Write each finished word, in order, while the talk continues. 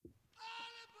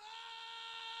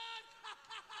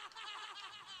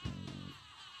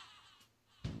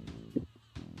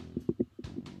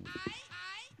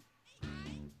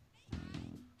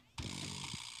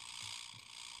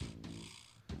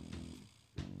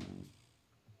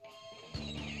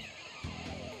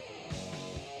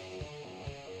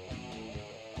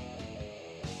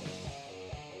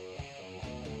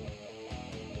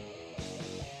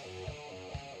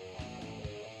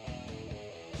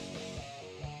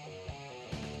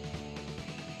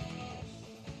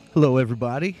Hello,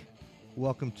 everybody.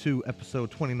 Welcome to episode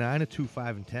 29 of 2,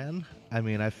 5, and 10. I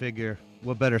mean, I figure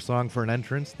what better song for an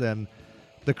entrance than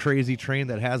the crazy train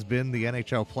that has been the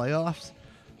NHL playoffs?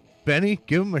 Benny,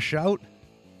 give him a shout.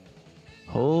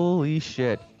 Holy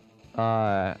shit.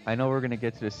 I know we're going to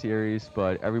get to the series,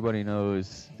 but everybody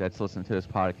knows that's listening to this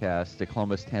podcast. The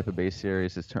Columbus Tampa Bay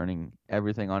series is turning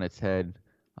everything on its head,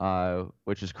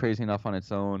 which is crazy enough on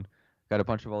its own. Got a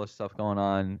bunch of other stuff going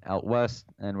on out west,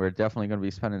 and we're definitely going to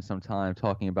be spending some time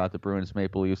talking about the Bruins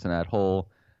Maple Leafs and that whole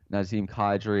Nazem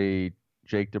Kadri,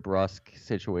 Jake DeBrusk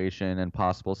situation and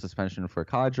possible suspension for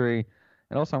Kadri.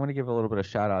 And also, I want to give a little bit of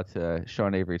shout out to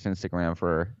Sean Avery's Instagram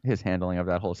for his handling of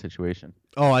that whole situation.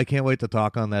 Oh, I can't wait to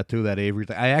talk on that too, that Avery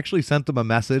thing. I actually sent him a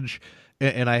message,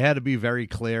 and I had to be very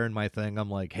clear in my thing. I'm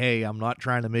like, hey, I'm not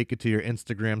trying to make it to your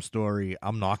Instagram story.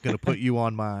 I'm not going to put you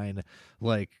on mine.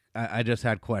 Like, I just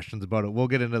had questions about it. We'll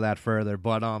get into that further.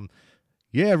 But,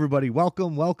 yeah, everybody,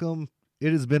 welcome.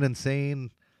 It has been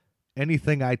insane.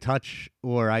 Anything I touch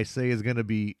or I say is going to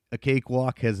be a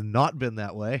cakewalk has not been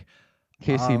that way.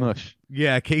 Casey Mush.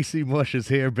 Yeah, Casey Mush is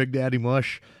here, Big Daddy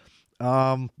Mush.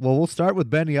 Well, we'll start with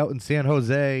Benny out in San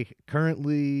Jose.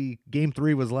 Currently, Game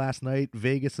 3 was last night.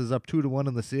 Vegas is up 2-1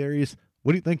 in the series.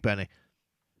 What do you think, Benny?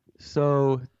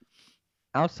 So,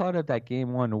 outside of that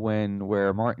Game 1 win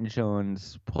where Martin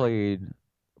Jones played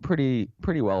pretty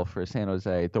well for San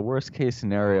Jose, the worst case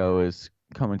scenario is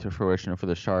coming to fruition for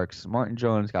the Sharks. Martin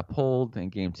Jones got pulled in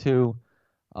Game 2.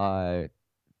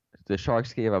 The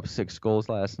Sharks gave up 6 goals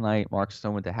last night. Mark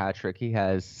Stone with the hat trick. He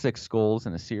has 6 goals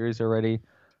in the series already.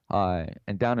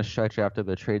 And down the stretch after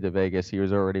the trade to Vegas, he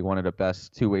was already one of the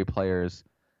best two-way players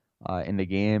in the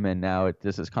game. And now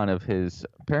this is kind of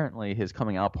apparently his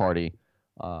coming out party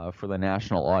for the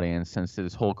national audience since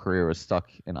his whole career was stuck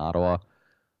in Ottawa.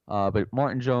 But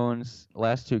Martin Jones,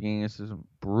 last 2 games is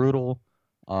brutal.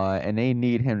 And they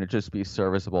need him to just be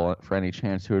serviceable for any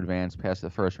chance to advance past the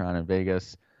first round in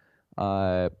Vegas.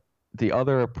 The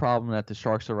other problem that the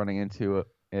Sharks are running into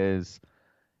is,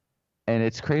 and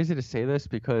it's crazy to say this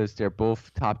because they're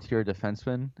both top-tier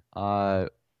defensemen, but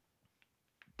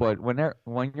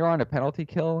when you're on a penalty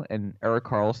kill and Erik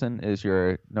Karlsson is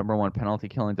your number one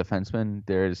penalty-killing defenseman,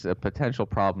 there's a potential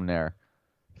problem there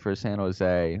for San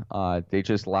Jose. They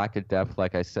just lack a depth,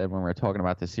 like I said when we were talking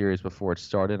about the series before it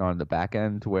started, on the back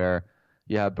end, where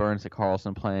you have Burns and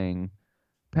Karlsson playing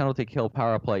penalty kill,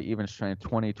 power play, even strength,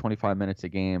 20, 25 minutes a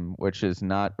game, which is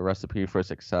not a recipe for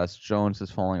success. Jones is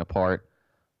falling apart.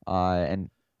 And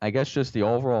I guess just the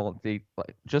overall,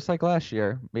 just like last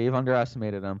year, may have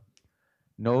underestimated him.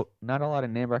 No, not a lot of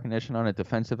name recognition on a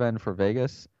defensive end for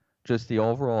Vegas. Just the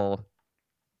overall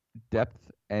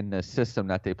depth and the system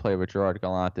that they play with Gerard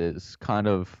Gallant is kind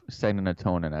of setting a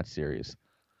tone in that series.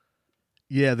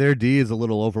 Yeah, their D is a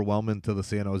little overwhelming to the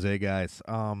San Jose guys.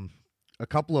 A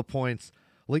couple of points.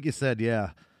 Like you said, yeah,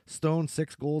 Stone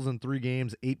 6 goals in 3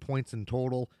 games, 8 points in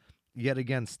total. Yet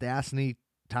again, Stastny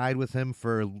tied with him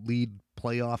for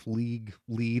playoff league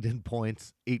lead in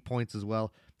points, 8 points as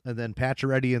well. And then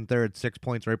Pacioretty in third, 6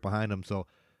 points right behind him. So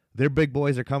their big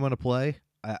boys are coming to play.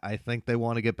 I think they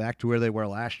want to get back to where they were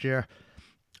last year.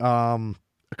 A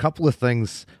couple of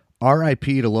things.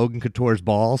 R.I.P. to Logan Couture's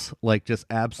balls. Like, just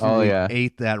absolutely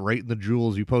ate that right in the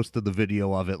jewels. You posted the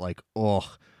video of it. Like,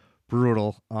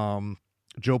 brutal.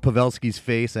 Joe Pavelski's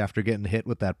face after getting hit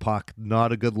with that puck,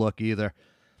 not a good look either.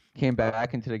 Came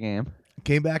back into the game.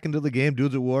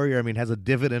 Dude's a warrior. I mean, has a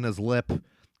divot in his lip,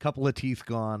 couple of teeth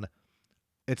gone.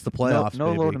 It's the playoffs. No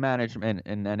baby. Load management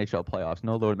in NHL playoffs.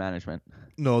 No load management.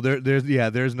 No,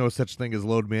 there's no such thing as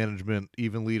load management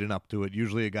even leading up to it.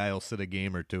 Usually a guy will sit a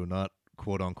game or two, not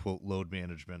quote unquote load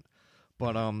management.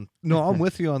 But no, I'm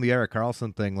with you on the Erik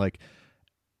Karlsson thing. Like,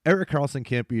 Erik Karlsson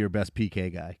can't be your best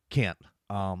PK guy. Can't.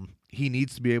 He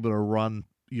needs to be able to run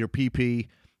your PP.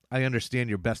 I understand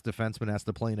your best defenseman has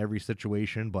to play in every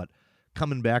situation, but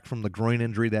coming back from the groin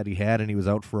injury that he had and he was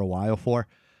out for a while for,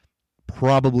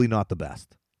 probably not the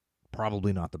best.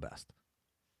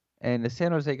 And the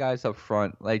San Jose guys up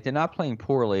front, like, they're not playing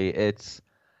poorly. It's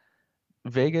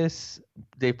Vegas.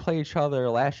 They play each other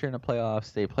last year in the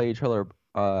playoffs. They play each other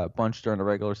a bunch during the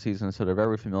regular season, so they're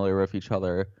very familiar with each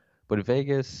other. But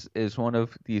Vegas is one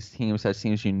of these teams that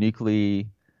seems uniquely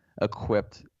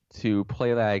equipped to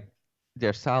play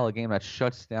their solid game that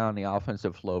shuts down the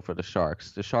offensive flow for the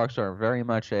Sharks. The Sharks are very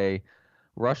much a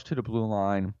rush to the blue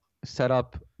line, set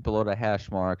up below the hash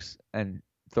marks, and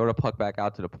throw the puck back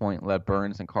out to the point and let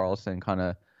Burns and Karlsson kind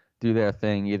of do their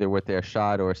thing, either with their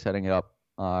shot or setting it up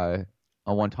a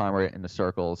one-timer in the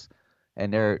circles.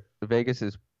 And Vegas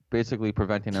is basically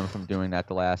preventing them from doing that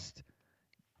the last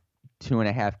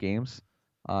 2.5 games.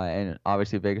 and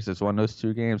obviously Vegas has won those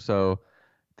 2 games. So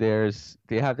they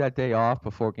have that day off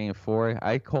before Game 4.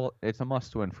 I call it's a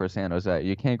must-win for San Jose.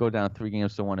 You can't go down 3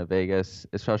 games to 1 at Vegas,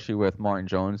 especially with Martin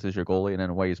Jones as your goalie and then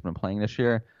the way he's been playing this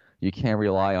year. You can't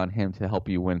rely on him to help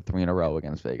you win 3 in a row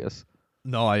against Vegas.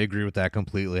 No, I agree with that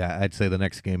completely. I'd say the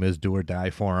next game is do or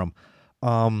die for him.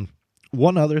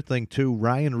 One other thing, too,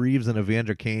 Ryan Reeves and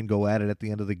Evander Kane go at it at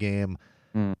the end of the game.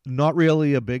 Not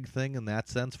really a big thing in that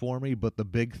sense for me, but the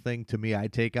big thing to me I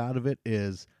take out of it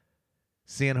is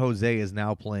San Jose is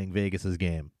now playing Vegas's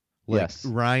game. Like, Yes.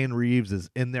 Ryan Reeves is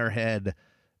in their head.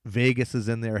 Vegas is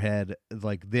in their head.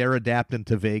 Like, they're adapting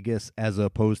to Vegas as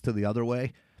opposed to the other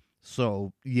way.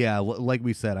 So, yeah, like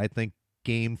we said, I think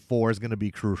Game 4 is going to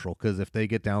be crucial because if they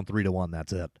get down 3-1,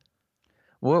 that's it.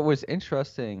 What was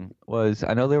interesting was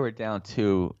I know they were down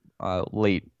 2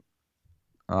 late,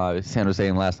 San Jose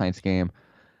in last night's game.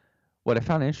 What I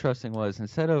found interesting was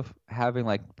instead of having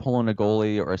like pulling a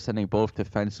goalie or sending both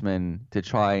defensemen to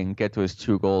try and get to his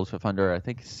 2 goals with under I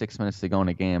think 6 minutes to go in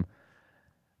a game,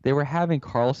 they were having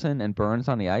Carlson and Burns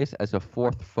on the ice as a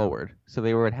 4th forward. So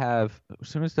they would have as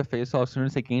soon as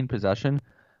they gained possession,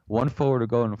 1 forward would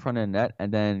go in front of the net,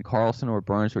 and then Carlson or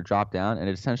Burns would drop down, and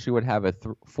it essentially would have a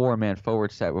 4-man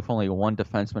forward set with only 1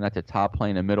 defenseman at the top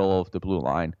playing in the middle of the blue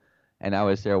line, and that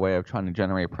was their way of trying to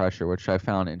generate pressure, which I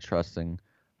found interesting.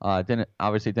 Didn't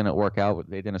work out.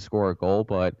 They didn't score a goal,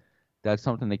 but that's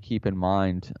something to keep in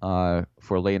mind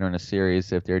for later in the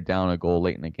series if they're down a goal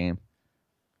late in the game.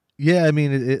 Yeah, I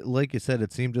mean, it like you said,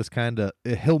 it seemed just kind of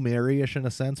Hail Mary-ish in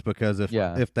a sense because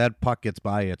if that puck gets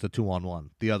by, it's a 2-on-1.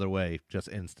 The other way, just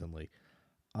instantly.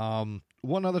 One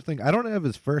other thing, I don't have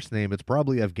his first name. It's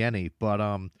probably Evgeny, but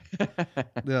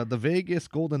the Vegas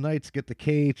Golden Knights get the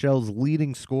KHL's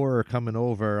leading scorer coming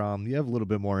over. You have a little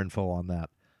bit more info on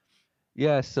that.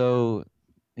 Yeah, so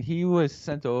he was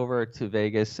sent over to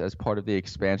Vegas as part of the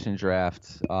expansion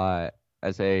draft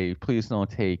as a please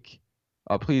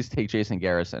take Jason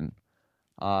Garrison.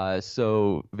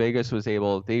 So Vegas was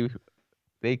able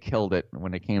they killed it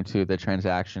when it came to the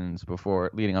transactions before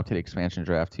leading up to the expansion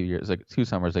draft 2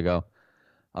 summers ago.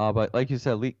 But like you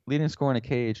said, leading scorer in the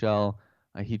KHL,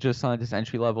 he just signed his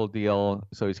entry-level deal,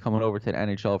 so he's coming over to the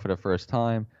NHL for the first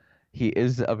time. He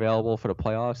is available for the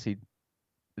playoffs. He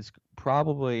is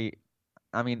probably,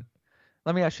 I mean,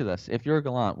 let me ask you this. If you're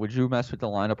Gallant, would you mess with the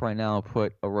lineup right now and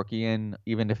put a rookie in,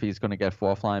 even if he's going to get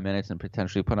 4th-line minutes and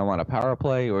potentially put him on a power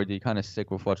play, or do you kind of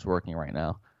stick with what's working right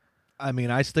now? I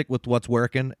mean, I stick with what's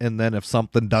working, and then if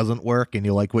something doesn't work and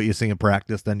you like what you see in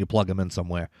practice, then you plug him in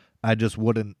somewhere. I just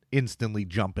wouldn't instantly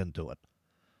jump into it.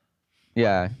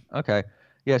 Yeah, okay.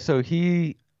 Yeah, so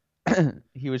he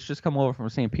was just coming over from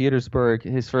St. Petersburg.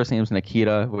 His first name's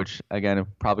Nikita, which, again,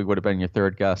 probably would have been your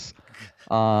third guess.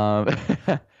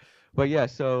 But yeah,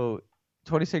 so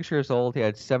 26 years old. He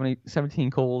had 17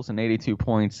 goals and 82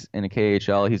 points in the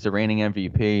KHL. He's the reigning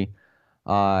MVP.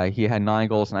 He had 9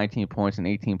 goals, 19 points in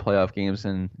 18 playoff games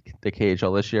in the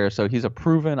KHL this year. So he's a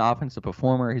proven offensive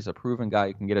performer. He's a proven guy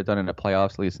who can get it done in the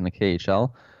playoffs, at least in the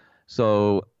KHL.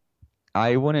 So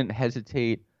I wouldn't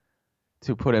hesitate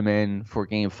to put him in for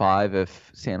Game 5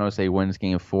 if San Jose wins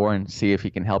Game 4 and see if he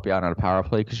can help you out on a power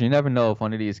play. Because you never know if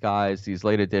one of these guys, these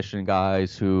late addition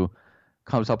guys who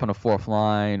comes up on a 4th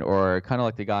line, or kind of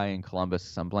like the guy in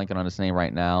Columbus, I'm blanking on his name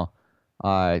right now,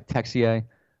 Texier,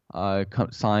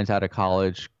 signs out of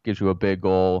college, gives you a big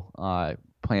goal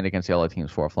playing against the other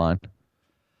team's 4th line.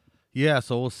 Yeah,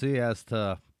 so we'll see as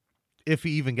to if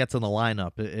he even gets in the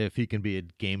lineup, if he can be a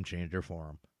game changer for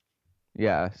him.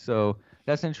 Yeah, so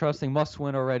that's interesting. Must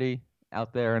win already out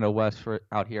here in the West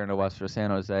for San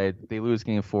Jose. They lose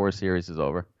Game 4, series is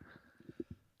over.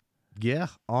 Yeah,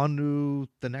 on to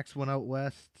the next one out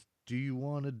west. Do you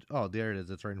want to? Oh, there it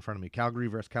is. It's right in front of me. Calgary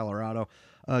versus Colorado.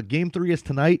 Game 3 is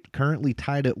tonight. Currently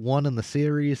tied at 1 in the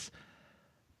series.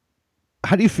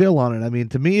 How do you feel on it? I mean,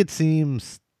 to me, it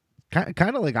seems kind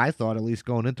of like I thought, at least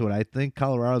going into it. I think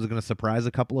Colorado's going to surprise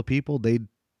a couple of people. They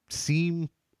seem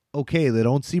okay. They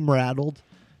don't seem rattled.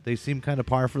 They seem kind of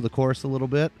par for the course a little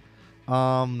bit.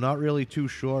 Not really too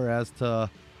sure as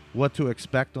to what to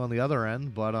expect on the other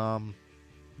end, but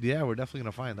yeah, we're definitely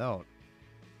going to find out.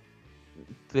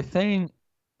 The thing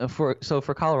for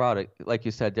Colorado, like you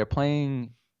said, they're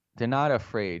not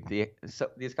afraid.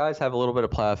 These guys have a little bit of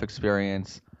playoff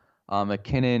experience.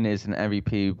 McKinnon is an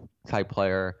MVP type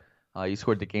player. He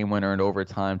scored the game winner in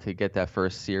overtime to get that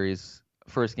first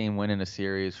game win in a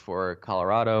series for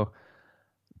Colorado.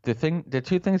 The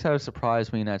 2 things that have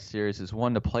surprised me in that series is,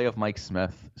 one, the play of Mike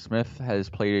Smith. Smith has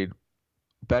played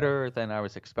better than I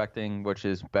was expecting, which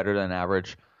is better than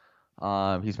average.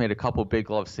 He's made a couple big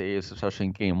glove saves, especially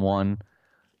in Game 1.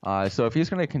 So if he's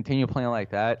going to continue playing like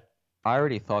that, I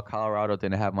already thought Colorado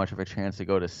didn't have much of a chance to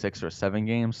go to 6 or 7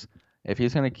 games. If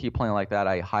he's going to keep playing like that,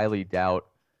 I highly doubt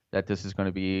that this is going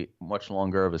to be much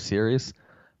longer of a series.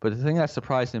 But the thing that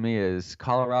surprised me is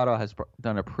Colorado has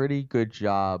done a pretty good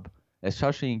job,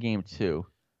 especially in Game 2,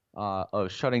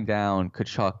 of shutting down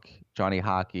Kachuk, Johnny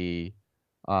Hockey,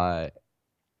 uh,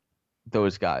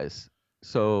 those guys.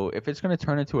 So if it's going to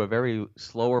turn into a very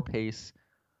slower pace,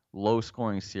 low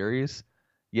scoring series,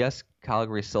 yes,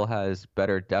 Calgary still has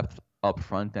better depth up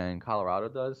front than Colorado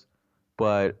does,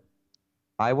 but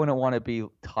I wouldn't want to be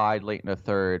tied late in the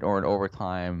third or in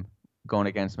overtime going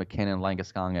against McKinnon,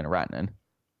 Landeskog, and Ratnan.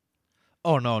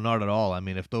 Oh, no, not at all. I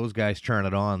mean, if those guys turn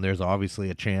it on, there's obviously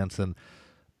a chance. And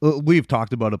we've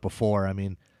talked about it before. I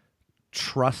mean,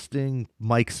 trusting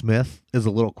Mike Smith is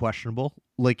a little questionable.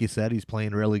 Like you said, he's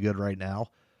playing really good right now.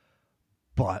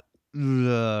 But,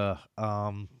 And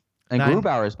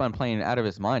Grubauer has been playing out of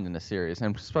his mind in the series,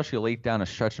 and especially late down a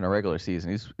stretch in a regular season.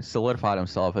 He's solidified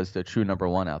himself as the true number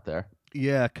one out there.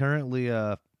 Yeah, currently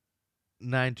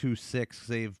 .926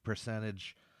 save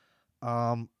percentage.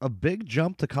 A big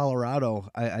jump to Colorado.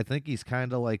 I think he's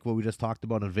kind of like what we just talked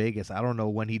about in Vegas. I don't know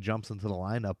when he jumps into the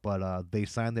lineup, but they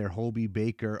signed their Hobie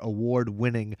Baker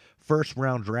award-winning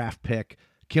first-round draft pick,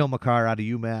 Cale Makar out of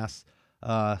UMass.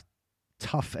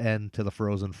 Tough end to the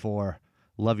Frozen Four.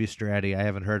 Love you, Stratty. I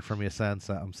haven't heard from you since.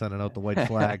 I'm sending out the white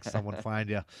flag. Someone find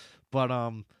you. But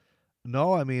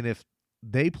no, I mean, if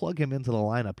they plug him into the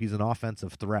lineup, he's an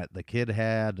offensive threat. The kid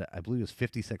had, I believe it was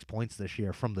 56 points this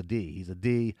year from the D. He's a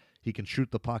D. He can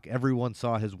shoot the puck. Everyone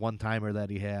saw his one-timer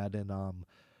that he had in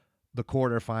the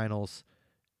quarterfinals.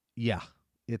 Yeah,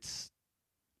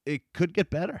 it could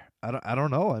get better. I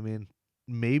don't know. I mean,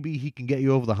 maybe he can get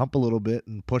you over the hump a little bit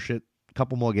and push it a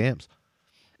couple more games.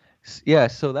 Yeah,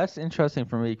 so that's interesting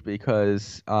for me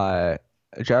because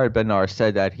Jared Bednar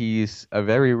said that he's a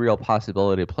very real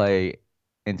possibility to play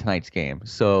in tonight's game.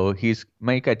 So he's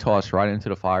might get tossed right into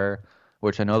the fire,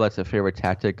 which I know that's a favorite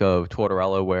tactic of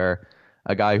Tortorella, where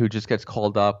a guy who just gets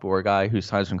called up or a guy who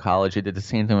signs from college, he did the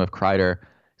same thing with Kreider.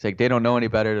 It's like they don't know any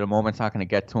better. The moment's not going to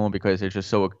get to them because they're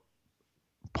just so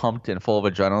pumped and full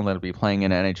of adrenaline to be playing in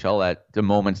the NHL that the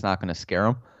moment's not going to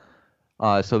scare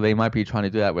them. So they might be trying to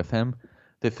do that with him.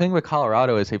 The thing with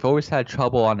Colorado is they've always had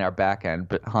trouble on their back end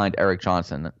behind Erik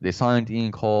Johnson. They signed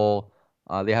Ian Cole.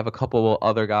 They have a couple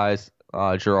other guys,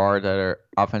 Girard, that are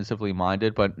offensively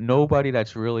minded, but nobody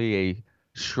that's really a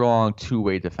strong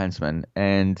two-way defenseman.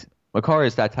 And Makar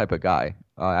is that type of guy.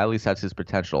 At least that's his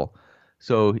potential.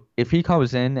 So if he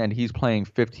comes in and he's playing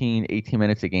 15, 18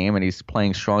 minutes a game and he's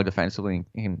playing strong defensively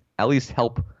and can at least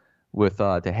help with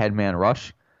the headman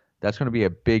rush, that's going to be a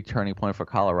big turning point for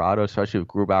Colorado, especially if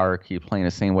Grubauer keeps playing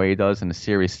the same way he does and the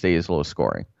series stays low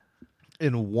scoring.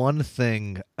 And one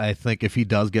thing, I think if he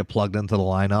does get plugged into the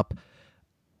lineup,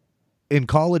 in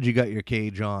college you got your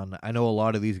cage on. I know a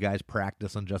lot of these guys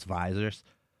practice on just visors,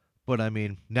 but I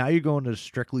mean, now you're going to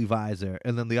strictly visor.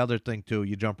 And then the other thing, too,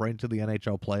 you jump right into the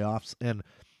NHL playoffs, and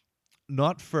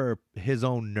not for his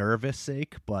own nervous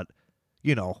sake, but,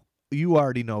 you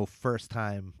already know first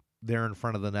time they're in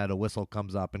front of the net, a whistle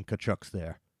comes up and Kachuk's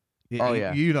there. Oh,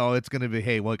 yeah. It's going to be,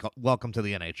 hey, welcome to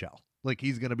the NHL. Like,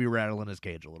 he's going to be rattling his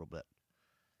cage a little bit.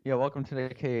 Yeah, welcome to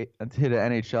the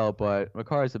NHL, but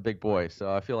Makar is a big boy,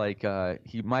 so I feel like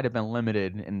he might have been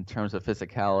limited in terms of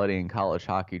physicality in college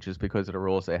hockey just because of the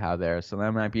rules they have there. So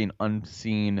that might be an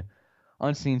unseen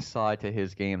side to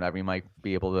his game that we might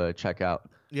be able to check out.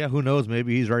 Yeah, who knows?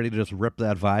 Maybe he's ready to just rip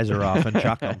that visor off and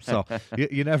chuck him. So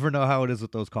you never know how it is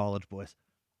with those college boys.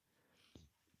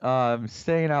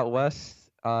 Staying out west,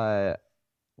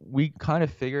 we kind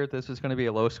of figured this was going to be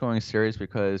a low-scoring series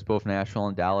because both Nashville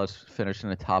and Dallas finished in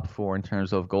the top 4 in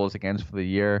terms of goals against for the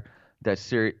year. The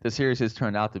series has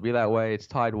turned out to be that way. It's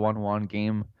tied 1-1.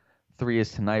 Game 3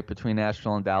 is tonight between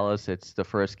Nashville and Dallas. It's the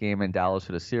first game in Dallas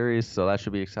for the series, so that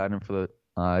should be exciting for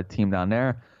the team down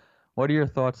there. What are your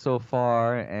thoughts so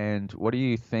far, and what do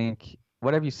you think?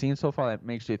 What have you seen so far that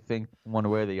makes you think one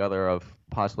way or the other of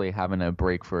possibly having a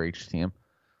break for each team?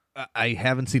 I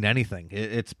haven't seen anything.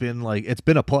 It's been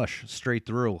a push straight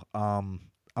through. I'm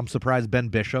surprised Ben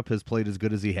Bishop has played as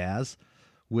good as he has,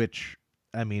 which,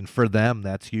 I mean, for them,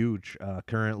 that's huge.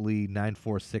 Currently,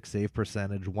 .946 save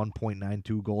percentage,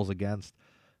 1.92 goals against.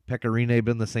 Pecorine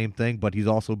been the same thing, but he's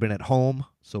also been at home,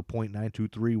 so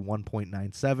 .923,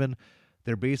 1.97.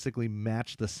 They're basically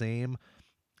matched the same.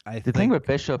 The thing with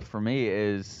Bishop for me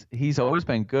is he's always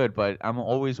been good, but I'm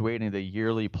always waiting the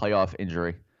yearly playoff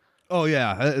injury. Oh,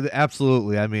 yeah,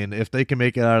 absolutely. I mean, if they can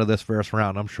make it out of this first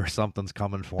round, I'm sure something's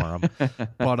coming for them.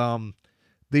 But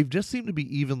they've just seemed to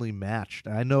be evenly matched.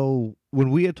 I know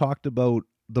when we had talked about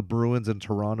the Bruins and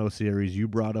Toronto series, you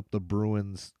brought up the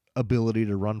Bruins' ability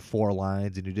to run four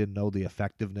lines, and you didn't know the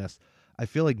effectiveness. I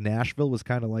feel like Nashville was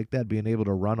kind of like that, being able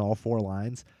to run all four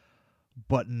lines,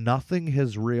 but nothing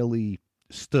has really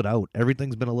stood out.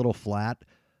 Everything's been a little flat.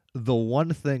 The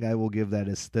one thing I will give that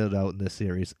has stood out in this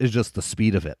series is just the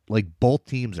speed of it. Like, both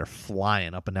teams are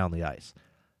flying up and down the ice,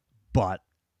 but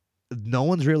no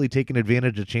one's really taking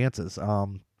advantage of chances.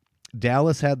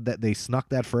 Dallas had that, they snuck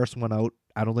that first one out.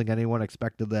 I don't think anyone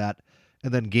expected that.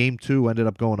 And then game 2 ended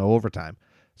up going to overtime.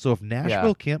 So if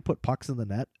Nashville can't put pucks in the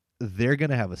net, they're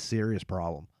going to have a serious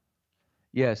problem.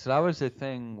 Yeah, so that was the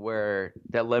thing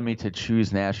that led me to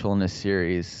choose Nashville in this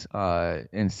series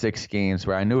in 6 games,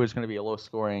 where I knew it was going to be a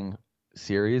low-scoring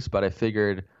series, but I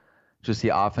figured just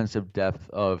the offensive depth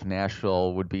of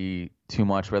Nashville would be too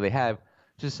much, where they have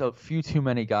just a few too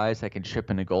many guys that can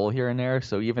chip in a goal here and there.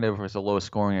 So even if it was a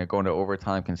low-scoring and going to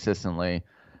overtime consistently,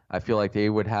 I feel like they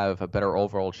would have a better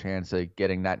overall chance of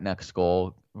getting that next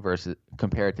goal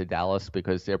compared to Dallas,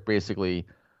 because they're basically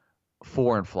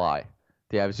 4 and fly.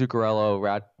 They have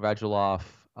Zuccarello, Radulov,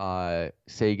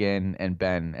 Sagan, and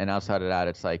Ben. And outside of that,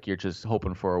 it's like you're just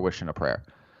hoping for a wish and a prayer.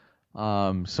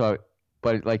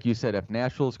 But like you said, if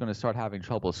Nashville's going to start having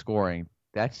trouble scoring,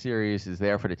 that series is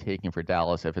there for the taking for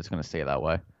Dallas if it's going to stay that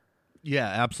way. Yeah,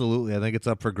 absolutely. I think it's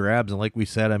up for grabs. And like we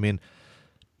said, I mean,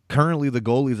 currently the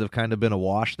goalies have kind of been a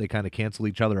wash. They kind of cancel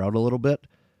each other out a little bit.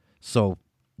 So,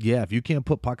 yeah, if you can't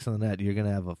put pucks in the net, you're going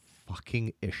to have a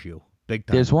fucking issue. Big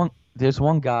time. There's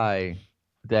one guy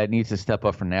that needs to step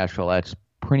up for Nashville that's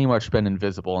pretty much been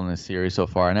invisible in this series so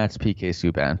far, and that's PK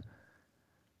Subban.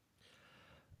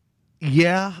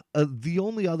 Yeah, the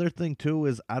only other thing, too,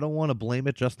 is I don't want to blame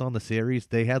it just on the series.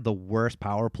 They had the worst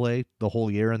power play the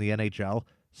whole year in the NHL,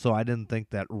 so I didn't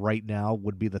think that right now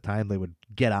would be the time they would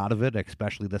get out of it,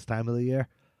 especially this time of the year.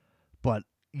 But,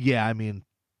 yeah, I mean,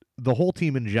 the whole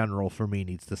team in general, for me,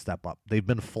 needs to step up. They've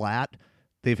been flat.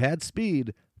 They've had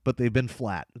speed, but they've been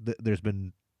flat. There's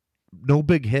been no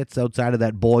big hits outside of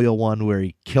that Boyle one where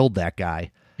he killed that guy.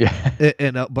 Yeah.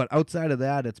 But outside of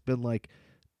that, it's been like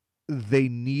they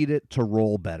need it to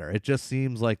roll better. It just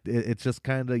seems like it's just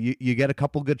kind of you get a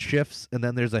couple good shifts, and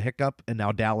then there's a hiccup, and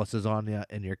now Dallas is on you,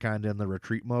 and you're kind of in the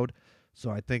retreat mode.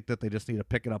 So I think that they just need to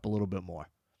pick it up a little bit more.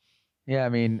 Yeah, I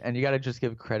mean, and you got to just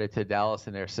give credit to Dallas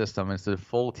and their system. It's the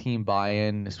full team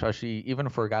buy-in, especially even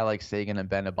for a guy like Sagan and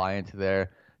Ben to buy into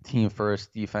their team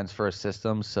first, defense first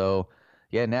system. So,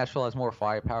 yeah, Nashville has more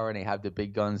firepower and they have the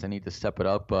big guns. They need to step it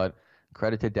up. But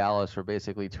credit to Dallas for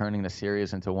basically turning the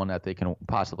series into one that they can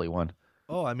possibly win.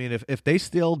 Oh, I mean, if they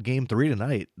steal Game 3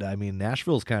 tonight, I mean,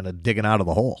 Nashville's kind of digging out of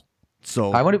the hole.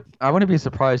 So I wouldn't be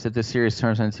surprised if this series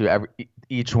turns into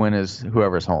each win is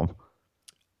whoever's home.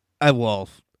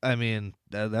 I mean,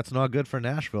 that's not good for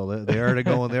Nashville. They already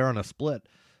going there on a split.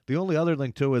 The only other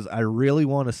thing, too, is I really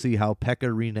want to see how Pekka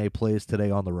Rinne plays today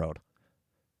on the road.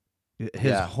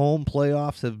 His home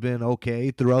playoffs have been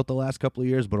okay throughout the last couple of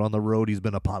years, but on the road he's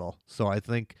been a puddle. So I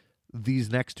think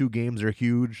these next 2 games are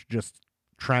huge, just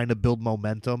trying to build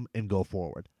momentum and go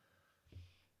forward.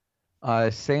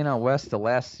 Staying out west, the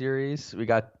last series, we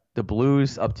got the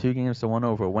Blues up 2-1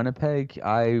 over Winnipeg.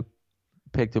 I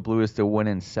picked the Blues to win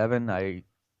in 7. I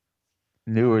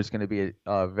knew it was going to be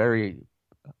a very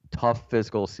tough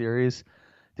physical series.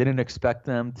 Didn't expect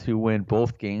them to win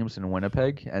both games in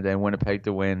Winnipeg, and then Winnipeg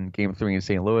to win Game 3 in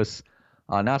St. Louis.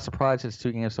 Not surprised it's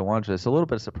 2-1. Just a little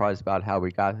bit surprised about how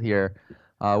we got here.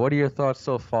 What are your thoughts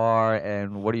so far,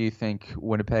 and what do you think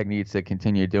Winnipeg needs to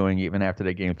continue doing even after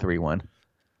the Game 3 win?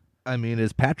 I mean,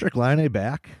 is Patrick Laine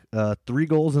back? 3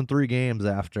 goals in 3 games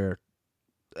after,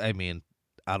 I mean,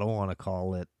 I don't want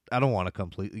to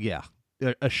completely,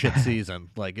 a shit season.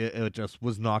 Like, it just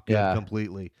was not good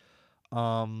completely.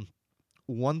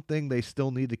 One thing they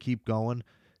still need to keep going,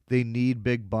 they need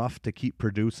Big Buff to keep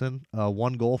producing.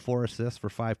 1 goal, 4 assists for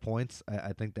 5 points.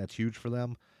 I think that's huge for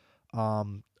them.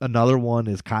 Another one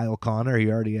is Kyle Connor. He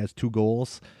already has 2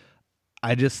 goals.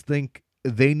 I just think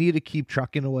they need to keep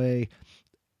trucking away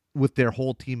with their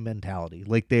whole team mentality.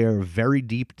 Like, they are a very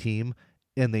deep team,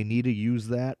 and they need to use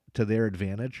that to their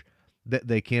advantage. That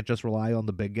they can't just rely on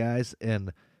the big guys,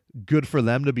 and good for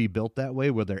them to be built that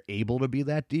way where they're able to be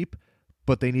that deep,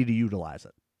 but they need to utilize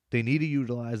it. They need to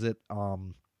utilize it.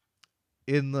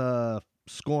 In the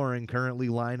scoring, currently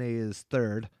Laine is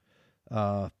 3rd.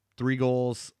 3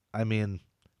 goals. I mean,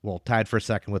 well, tied for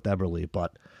 2nd with Eberle,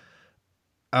 but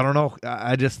I don't know.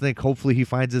 I just think hopefully he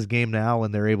finds his game now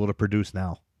and they're able to produce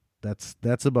now.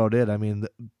 That's about it. I mean,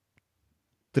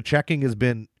 the checking has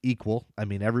been equal. I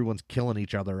mean, everyone's killing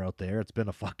each other out there. It's been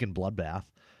a fucking bloodbath.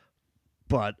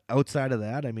 But outside of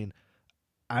that, I mean,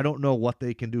 I don't know what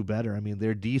they can do better. I mean,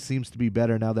 their D seems to be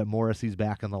better now that Morrissey's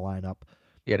back in the lineup.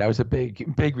 Yeah, that was a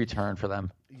big return for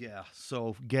them. Yeah,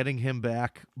 so getting him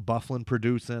back, Bufflin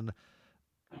producing,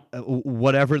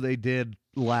 whatever they did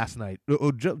last night,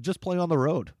 just play on the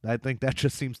road. I think that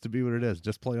just seems to be what it is.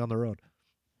 Just play on the road.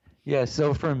 Yeah,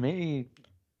 so for me,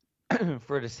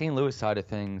 for the St. Louis side of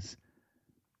things,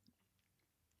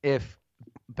 if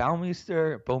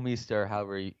Baumeister,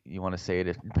 however you want to say it,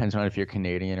 it depends on if you're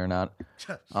Canadian or not,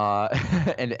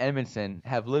 and Edmondson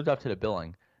have lived up to the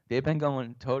billing. They've been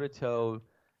going toe-to-toe,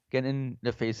 getting in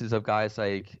the faces of guys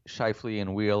like Scheifele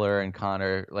and Wheeler and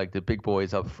Connor, like the big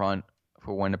boys up front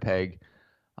for Winnipeg,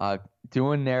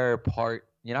 doing their part.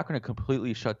 You're not going to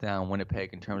completely shut down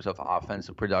Winnipeg in terms of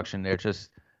offensive production. They're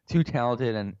just too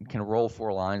talented and can roll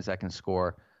four lines that can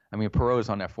score. I mean, Perreault's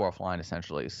on that fourth line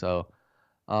essentially. So,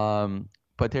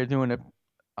 but they're doing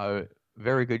a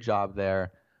very good job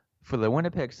there. For the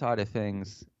Winnipeg side of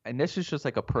things, and this is just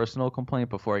like a personal complaint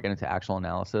before I get into actual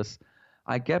analysis,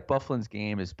 I get Bufflin's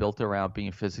game is built around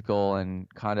being physical and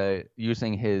kind of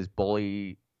using his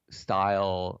bully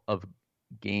style of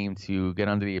game to get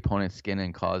under the opponent's skin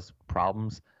and cause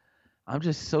problems. I'm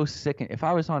just so sick. If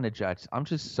I was on the Jets, I'm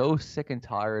just so sick and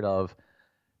tired of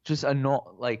just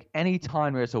like any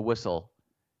time there's a whistle,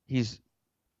 he's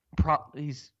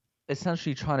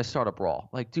essentially trying to start a brawl.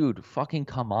 Like, dude, fucking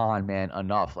come on, man,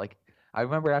 enough. Like, I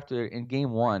remember in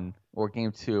game 1 or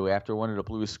game 2, after one of the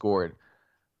Blues scored,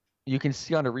 you can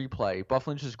see on the replay,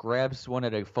 Bufflin just grabs one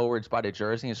of the forwards by the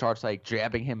jersey and starts like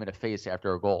jabbing him in the face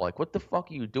after a goal. Like, what the fuck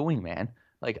are you doing, man?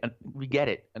 Like, we get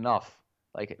it. Enough.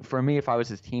 Like, for me, if I was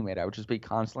his teammate, I would just be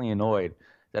constantly annoyed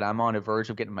that I'm on the verge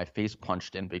of getting my face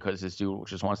punched in because this dude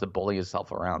just wants to bully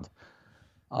himself around.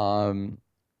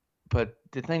 But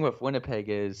the thing with Winnipeg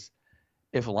is,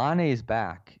 if Laine is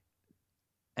back,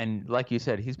 and like you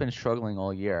said, he's been struggling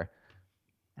all year,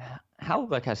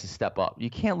 Hellebuyck has to step up. You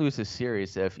can't lose this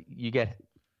series if you get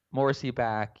Morrissey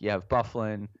back, you have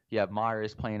Bufflin, you have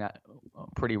Myers playing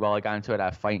pretty well. I got into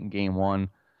that fight in game 1.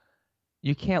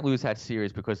 You can't lose that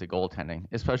series because of goaltending,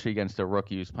 especially against a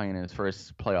rookie who's playing in his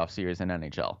first playoff series in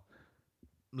NHL.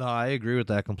 No, I agree with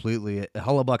that completely.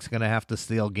 Hellebuck's going to have to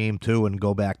steal game 2 and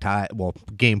go back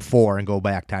game 4 and go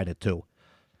back tied at 2.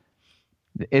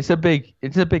 It's a big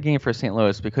game for St.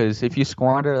 Louis because if you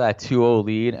squander that 2-0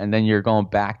 lead and then you're going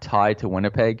back tied to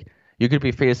Winnipeg, you could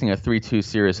be facing a 3-2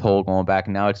 series hole going back.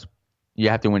 And now you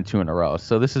have to win 2 in a row.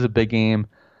 So this is a big game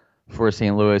for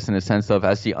St. Louis in the sense of,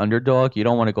 as the underdog, you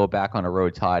don't want to go back on a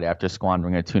road tied after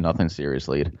squandering a 2-0 series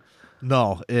lead.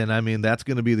 No, and I mean, that's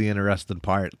going to be the interesting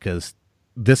part because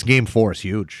this game 4 is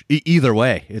huge. Either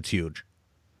way, it's huge.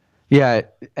 Yeah,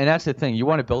 and that's the thing. You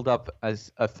want to build up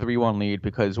as a 3-1 lead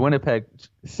because Winnipeg,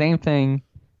 same thing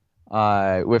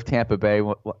with Tampa Bay.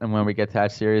 And when we get to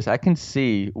that series, I can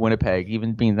see Winnipeg,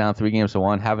 even being down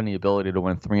 3-1, having the ability to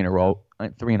win 3 in a row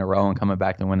and coming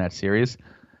back to win that series.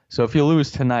 So if you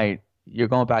lose tonight, you're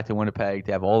going back to Winnipeg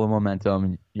to have all the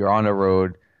momentum. You're on the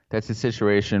road. That's a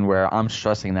situation where I'm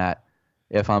stressing that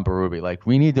if I'm Berube. Like,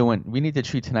 we need to win. We need to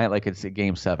treat tonight like it's a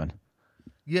game 7.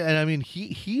 Yeah, and I mean,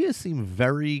 he has seemed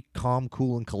very calm,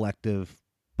 cool, and collective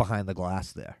behind the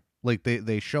glass there. Like,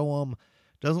 they show him,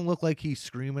 doesn't look like he's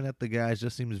screaming at the guys,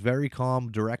 just seems very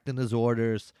calm, directing his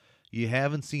orders. You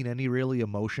haven't seen any really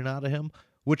emotion out of him,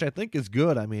 which I think is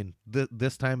good. I mean,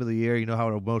 this time of the year, you know how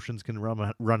emotions can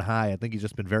run high. I think he's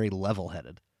just been very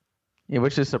level-headed. Yeah,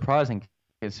 which is surprising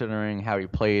considering how he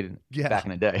played back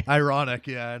in the day. Ironic,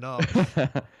 yeah, I know.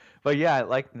 But yeah,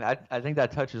 like I think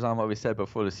that touches on what we said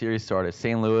before the series started.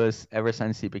 St. Louis, ever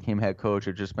since he became head coach,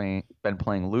 have just been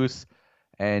playing loose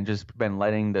and just been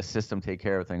letting the system take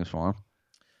care of things for him.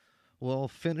 Well,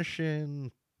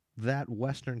 finishing that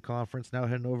Western Conference, now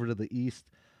heading over to the East.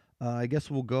 I guess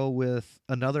we'll go with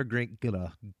another great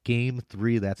game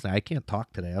 3. I can't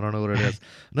talk today. I don't know what it is.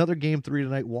 Another game 3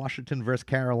 tonight. Washington versus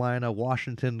Carolina.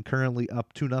 Washington currently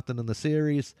up 2-0 in the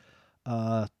series.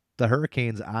 The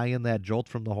Hurricanes eyeing that jolt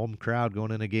from the home crowd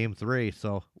going into game 3.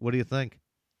 So what do you think?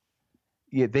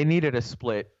 Yeah, they needed a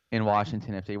split in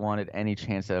Washington if they wanted any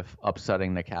chance of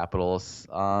upsetting the Capitals.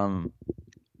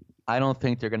 I don't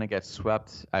think they're going to get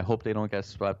swept. I hope they don't get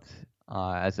swept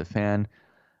as a fan.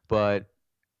 But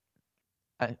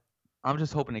I'm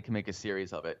just hoping they can make a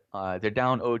series of it. They're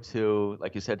down 0-2.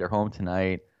 Like you said, they're home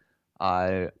tonight.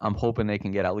 I'm hoping they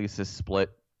can get at least a split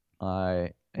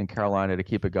in Carolina to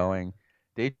keep it going.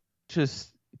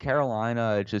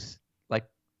 Carolina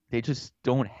they just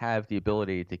don't have the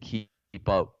ability to keep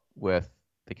up with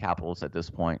the Capitals at this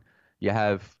point. You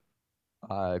have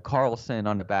Carlson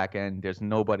on the back end. There's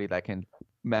nobody that can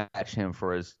match him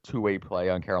for his two-way play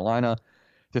on Carolina.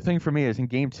 The thing for me is in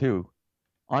game 2,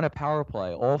 on a power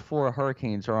play, all four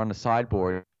Hurricanes are on the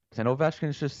sideboard, and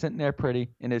Ovechkin's just sitting there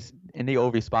pretty in the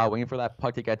OV spot, waiting for that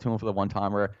puck to get to him for the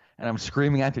one-timer, and I'm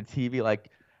screaming at the TV like,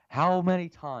 how many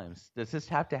times does this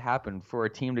have to happen for a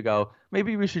team to go,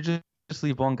 maybe we should just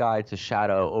leave one guy to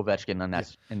shadow Ovechkin on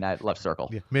in that left circle?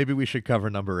 Yeah, maybe we should cover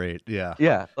number 8. Yeah.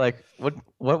 Yeah, like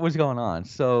what was going on?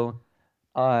 So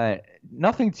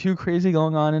nothing too crazy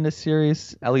going on in this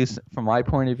series, at least from my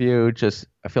point of view. Just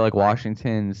I feel like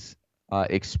Washington's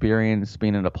experience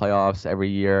being in the playoffs every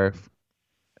year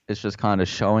is just kind of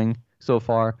showing so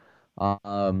far.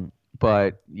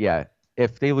 But yeah,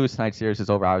 if they lose tonight's series, it's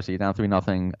over. Obviously, down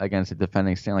 3-0 against the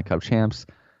defending Stanley Cup champs.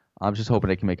 I'm just hoping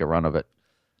they can make a run of it.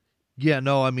 Yeah,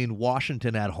 no, I mean,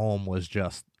 Washington at home was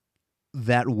just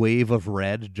that wave of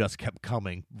red just kept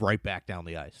coming right back down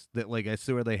the ice. That, like, I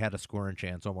swear they had a scoring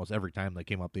chance almost every time they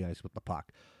came up the ice with the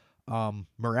puck.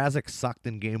 Mrazek sucked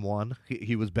in game 1.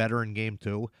 He was better in game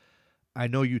 2. I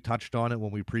know you touched on it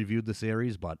when we previewed the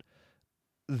series, but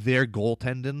their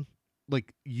goaltending,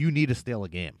 like, you need to steal a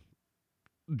game.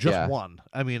 Just one.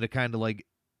 I mean, it kind of like,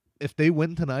 if they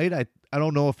win tonight, I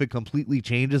don't know if it completely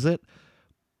changes it,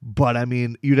 but I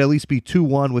mean, you'd at least be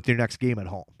 2-1 with your next game at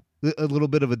home. A little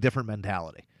bit of a different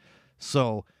mentality.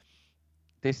 So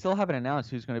they still haven't announced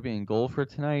who's going to be in goal for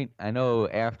tonight. I know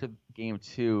after game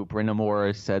 2, Brendan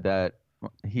Morris said that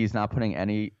he's not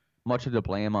putting much of the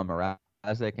blame on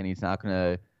Mrazek, and he's not going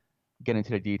to get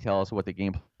into the details of what the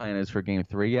game plan is for game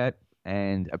 3 yet.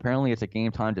 And apparently it's a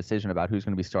game time decision about who's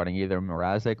going to be starting, either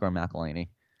Mrazek or McElhinney.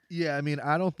 Yeah, I mean,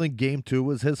 I don't think game 2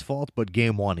 was his fault, but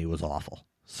game 1 he was awful.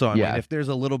 So, I mean, if there's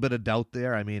a little bit of doubt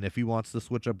there, I mean, if he wants to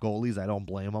switch up goalies, I don't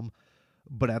blame him.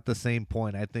 But at the same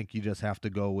point, I think you just have to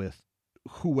go with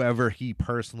whoever he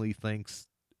personally thinks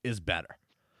is better.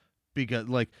 Because,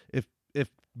 like, if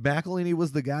McElhinney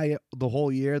was the guy the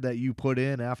whole year that you put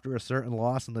in after a certain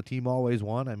loss and the team always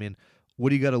won, I mean, what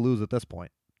do you got to lose at this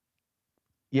point?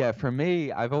 Yeah, for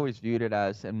me, I've always viewed it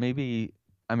as, and maybe,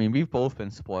 I mean, we've both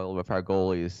been spoiled with our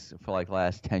goalies for like the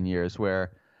last 10 years,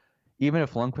 where even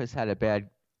if Lundqvist had a bad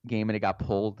game and it got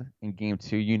pulled in game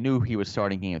 2, you knew he was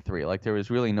starting game 3. Like, there was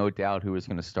really no doubt who was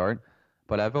going to start.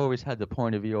 But I've always had the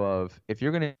point of view of, if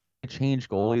you're going to change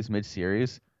goalies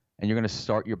mid-series and you're going to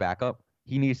start your backup,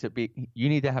 you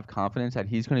need to have confidence that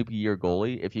he's going to be your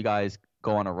goalie if you guys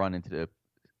go on a run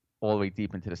all the way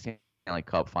deep into the Stanley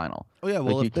Cup final. Oh, yeah,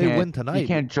 well, like, if they win tonight, you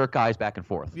can't jerk guys back and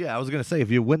forth. Yeah, I was going to say,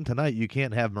 if you win tonight, you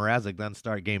can't have Mrazek then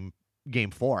start game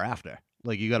 4 after.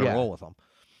 Like, you got to roll with him.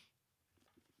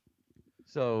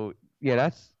 So, yeah,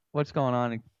 that's what's going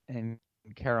on in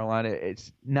Carolina.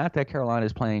 It's not that Carolina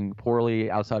is playing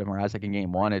poorly outside of Mrazek in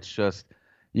game 1. It's just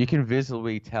you can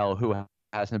visibly tell who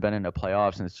hasn't been in the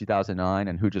playoffs since 2009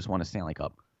 and who just won a Stanley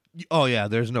Cup. Oh, yeah,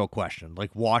 there's no question.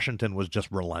 Like, Washington was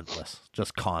just relentless,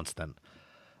 just constant.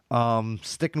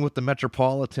 Sticking with the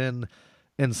Metropolitan,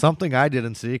 and something I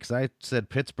didn't see because I said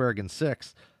Pittsburgh in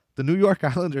 6, the New York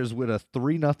Islanders with a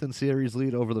 3-0 series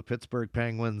lead over the Pittsburgh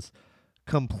Penguins,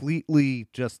 completely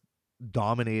just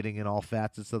dominating in all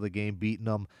facets of the game, beating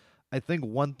them. I think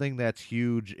one thing that's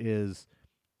huge is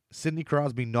Sidney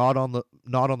Crosby not on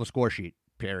the score sheet,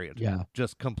 period. Yeah.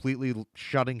 Just completely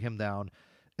shutting him down.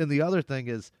 And the other thing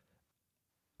is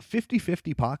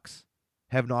 50-50 pucks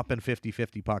have not been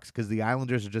 50-50 pucks because the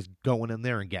Islanders are just going in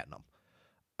there and getting them.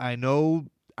 I know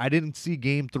I didn't see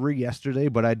game 3 yesterday,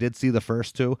 but I did see the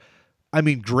first 2. I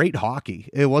mean, great hockey.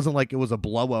 It wasn't like it was a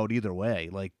blowout either way.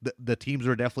 Like, the teams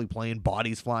were definitely playing,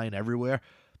 bodies flying everywhere.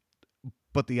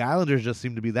 But the Islanders just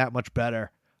seem to be that much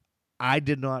better. I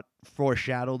did not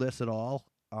foreshadow this at all.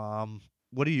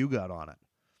 What do you got on it?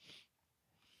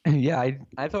 Yeah,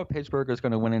 I thought Pittsburgh was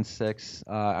going to win in 6.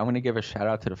 I want to give a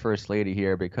shout-out to the First Lady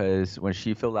here because when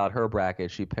she filled out her bracket,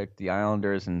 she picked the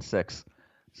Islanders in 6.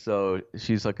 So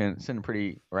she's sitting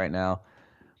pretty right now.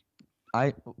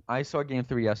 I saw game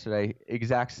 3 yesterday,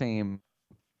 exact same,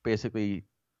 basically,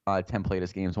 template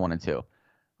as games 1 and 2.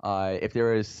 If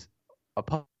there was a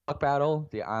puck battle,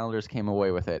 the Islanders came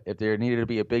away with it. If there needed to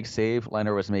be a big save,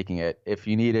 Leonard was making it. If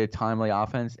you needed timely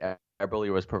offense,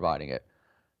 Eberle was providing it.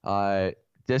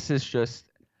 This is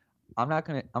just, I'm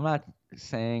not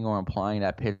saying or implying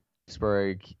that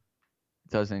Pittsburgh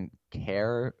doesn't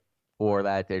care or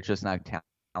that they're just not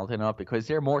talented enough, because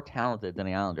they're more talented than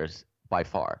the Islanders. By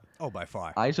far. Oh, by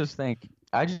far. I just think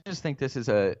this is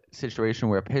a situation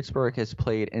where Pittsburgh has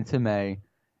played into May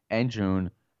and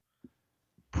June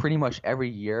pretty much every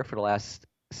year for the last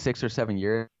 6 or 7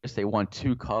 years. They won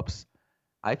 2 cups.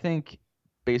 I think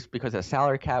because of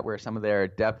salary cap, where some of their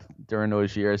depth during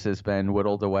those years has been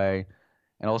whittled away,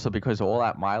 and also because of all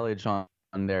that mileage on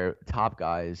their top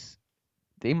guys,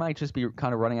 they might just be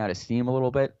kind of running out of steam a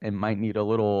little bit and might need a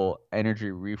little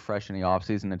energy refresh in the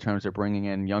offseason in terms of bringing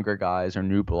in younger guys or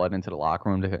new blood into the locker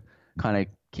room to kind of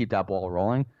keep that ball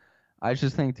rolling. I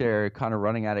just think they're kind of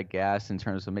running out of gas in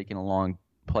terms of making a long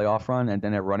playoff run, and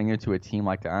then they're running into a team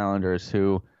like the Islanders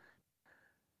who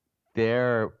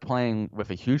they're playing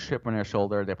with a huge chip on their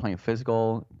shoulder. They're playing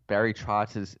physical. Barry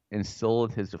Trotz has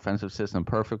instilled his defensive system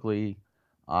perfectly.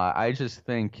 I just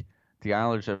think the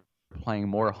Islanders are playing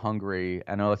more hungry.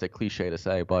 I know it's a cliche to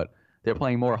say, but they're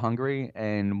playing more hungry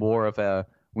and more of a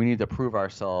we need to prove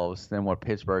ourselves than what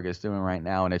Pittsburgh is doing right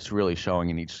now, and it's really showing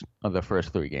in each of the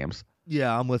first 3 games.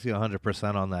 Yeah, I'm with you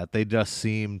 100% on that. They just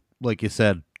seem, like you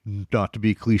said, not to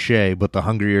be cliche, but the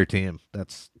hungrier team.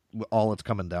 That's all it's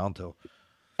coming down to.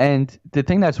 And the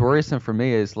thing that's worrisome for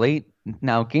me is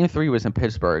Game 3 was in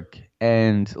Pittsburgh,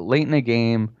 and late in the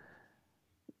game,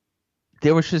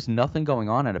 there was just nothing going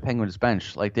on at the Penguins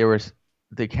bench. Like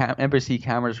the embassy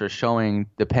cameras were showing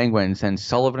the Penguins, and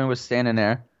Sullivan was standing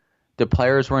there. The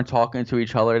players weren't talking to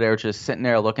each other. They were just sitting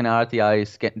there looking out at the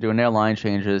ice, doing their line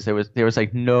changes. There was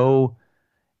like no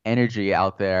energy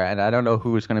out there, and I don't know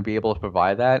who's going to be able to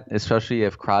provide that, especially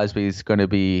if Crosby's going to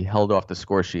be held off the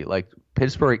score sheet. Like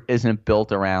Pittsburgh isn't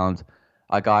built around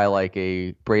a guy like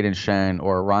a Braden Shen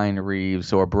or Ryan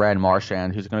Reeves or Brad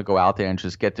Marchand who's going to go out there and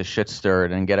just get the shit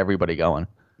stirred and get everybody going.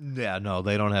 Yeah, no,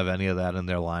 they don't have any of that in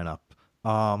their lineup.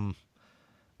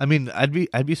 I mean, I'd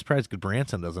be surprised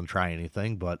Goodbranson doesn't try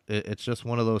anything, but it's just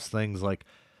one of those things. Like,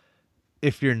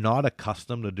 if you're not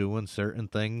accustomed to doing certain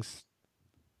things,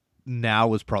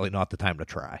 now is probably not the time to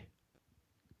try.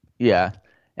 Yeah,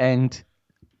 and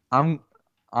I'm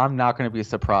not going to be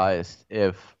surprised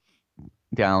if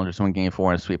the Islanders win Game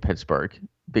 4 and sweep Pittsburgh,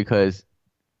 because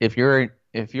if you're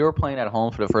playing at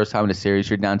home for the first time in the series,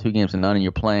 you're down 2-0, and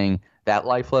you're playing that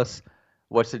lifeless.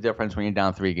 What's the difference when you're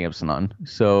down 3-0?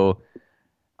 So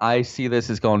I see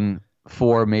this as going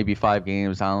 4, maybe 5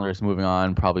 games. Islanders moving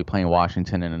on, probably playing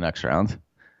Washington in the next round.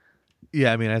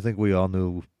 Yeah, I mean, I think we all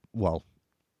knew. Well,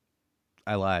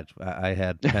 I lied. I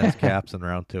had Pens Caps in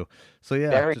round 2. So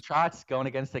yeah, Barry Trotz going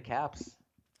against the Caps.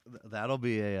 That'll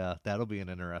be an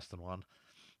interesting one.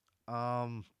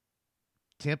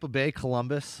 Tampa Bay,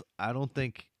 Columbus. I don't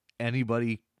think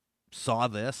anybody saw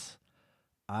this.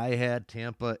 I had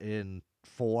Tampa in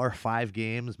 4, 5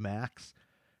 games max.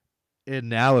 And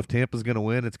now if Tampa's going to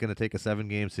win, it's going to take a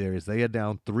 7-game series. They had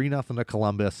down 3-0 to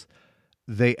Columbus.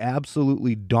 They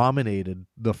absolutely dominated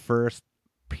the first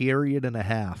period and a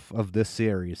half of this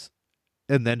series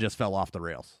and then just fell off the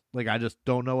rails. Like, I just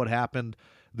don't know what happened.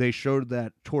 They showed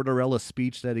that Tortorella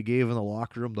speech that he gave in the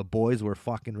locker room. The boys were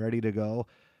fucking ready to go.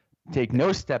 Take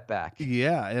no step back.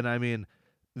 Yeah, and I mean,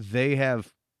 they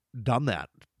have done that.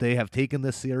 They have taken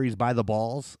this series by the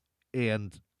balls,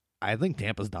 and I think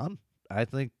Tampa's done. I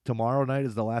think tomorrow night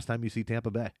is the last time you see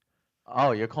Tampa Bay.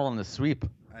 Oh, you're calling the sweep?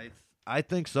 I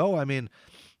think so. I mean,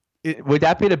 would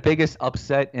that be the biggest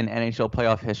upset in NHL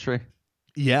playoff history?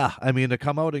 Yeah, I mean, to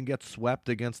come out and get swept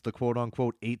against the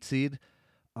quote-unquote 8 seed,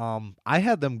 I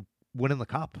had them winning the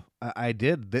cup. I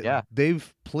did. Yeah.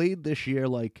 They've played this year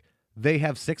like they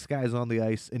have 6 guys on the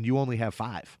ice and you only have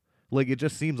 5. Like, it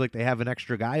just seems like they have an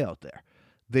extra guy out there.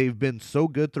 They've been so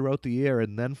good throughout the year,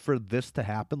 and then for this to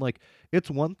happen, like, it's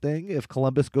one thing if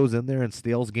Columbus goes in there and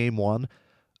steals game 1,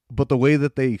 but the way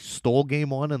that they stole game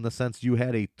 1 in the sense you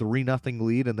had a 3-0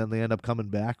 lead and then they end up coming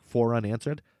back 4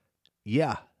 unanswered,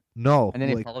 yeah, no. And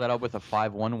then they followed that up with a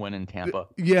 5-1 win in Tampa.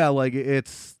 Yeah, like,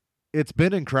 it's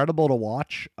been incredible to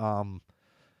watch. I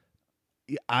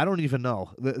don't even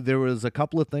know. There was a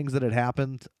couple of things that had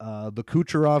happened. The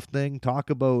Kucherov thing, talk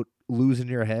about losing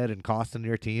your head and costing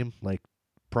your team. Like,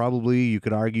 probably you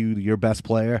could argue your best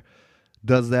player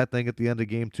does that thing at the end of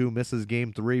game 2, misses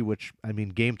game 3, which, I mean,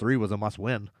 game 3 was a must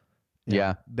win.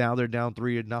 Yeah. Now they're down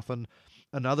 3-0.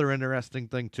 Another interesting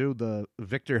thing, too, the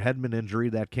Victor Hedman injury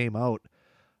that came out.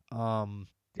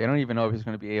 They don't even know if he's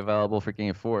going to be available for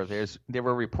game 4. There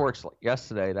were reports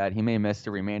yesterday that he may miss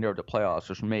the remainder of the playoffs,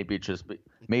 which may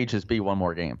just be one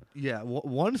more game. Yeah,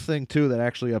 one thing, too, that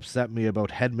actually upset me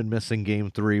about Hedman missing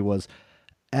game 3 was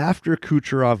after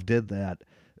Kucherov did that,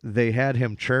 they had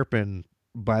him chirping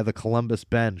by the Columbus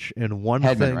bench, and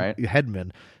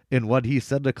Hedman, and what he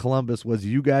said to Columbus was,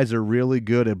 "You guys are really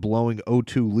good at blowing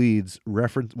 2-0 leads,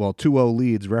 2-0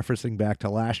 leads, referencing back to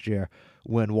last year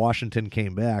when Washington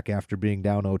came back after being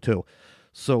down 0-2.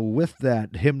 So with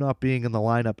that, him not being in the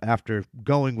lineup after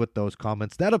going with those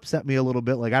comments, that upset me a little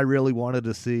bit. Like, I really wanted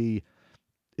to see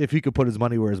if he could put his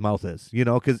money where his mouth is,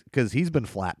 because he's been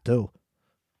flat too.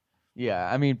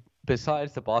 Yeah, I mean,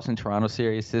 besides the Boston-Toronto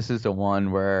series, this is the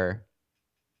one where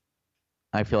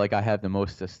I feel like I have the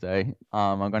most to stay.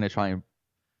 I'm going to try and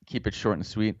keep it short and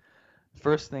sweet.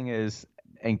 First thing is,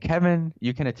 and Kevin,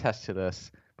 you can attest to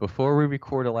this. Before we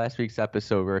recorded last week's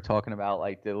episode, we were talking about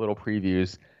like the little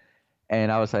previews,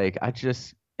 and I was like, I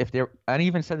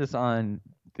even said this on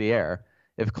the air.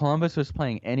 If Columbus was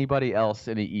playing anybody else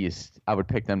in the East, I would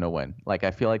pick them to win. Like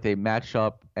I feel like they match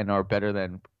up and are better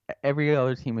than every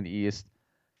other team in the East.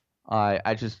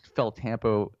 I just felt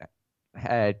Tampa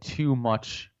had too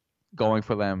much going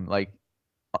for them, like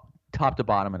top to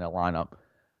bottom in the lineup.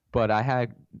 But I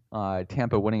had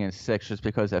Tampa winning in 6 just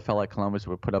because I felt like Columbus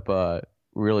would put up a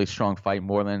really strong fight,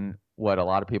 more than what a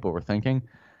lot of people were thinking.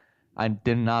 I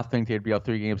did not think they'd be up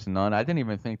 3-0. I didn't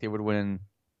even think they would win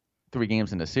 3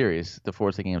 games in the series to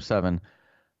force a Game 7.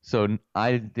 So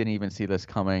I didn't even see this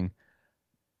coming.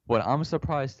 What I'm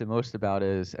surprised the most about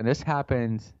is, and this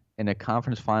happened in a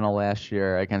conference final last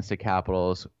year against the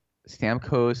Capitals,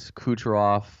 Stamkos,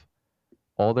 Kucherov,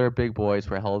 all their big boys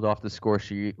were held off the score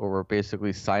sheet or were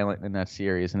basically silent in that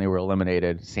series, and they were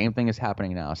eliminated. Same thing is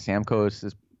happening now. Stamkos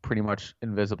is pretty much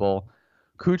invisible.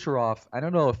 Kucherov, I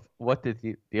don't know what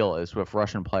the deal is with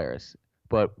Russian players,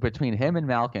 but between him and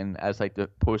Malkin as like the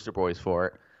poster boys for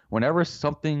it, whenever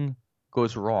something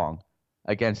goes wrong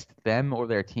against them or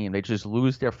their team, they just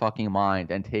lose their fucking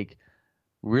mind and take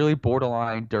really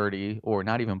borderline dirty, or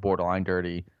not even borderline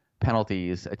dirty,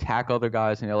 penalties, attack other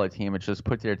guys in the other team, and just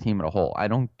put their team in a hole. I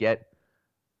don't get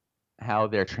how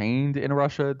they're trained in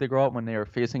Russia to grow up when they're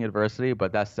facing adversity,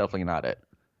 but that's definitely not it.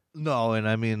 No, and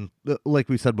I mean, like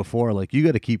we said before, like you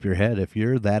got to keep your head if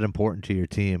you're that important to your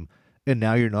team, and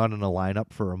now you're not in a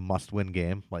lineup for a must-win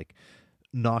game. Like,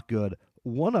 not good.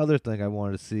 One other thing I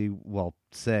wanted to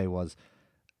say was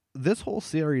this whole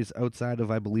series, outside of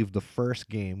I believe the first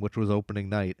game, which was opening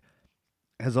night,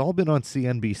 has all been on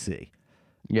CNBC.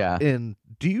 Yeah. And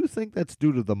do you think that's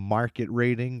due to the market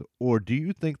rating, or do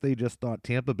you think they just thought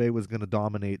Tampa Bay was going to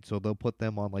dominate, so they'll put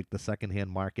them on like the secondhand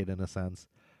market in a sense,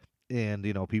 and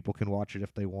people can watch it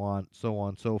if they want, so on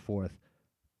and so forth.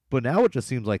 But now it just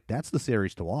seems like that's the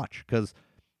series to watch, because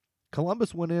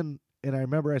Columbus went in, and I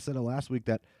remember I said it last week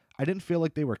that I didn't feel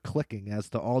like they were clicking as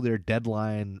to all their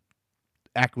deadline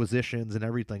acquisitions and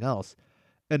everything else,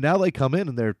 and now they come in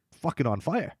and they're fucking on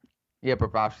fire. Yeah,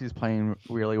 Bobrovsky's playing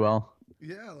really well.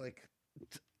 Yeah, like,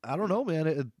 I don't know,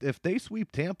 man. If they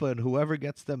sweep Tampa and whoever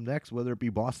gets them next, whether it be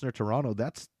Boston or Toronto,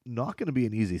 that's not going to be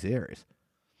an easy series.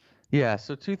 Yeah,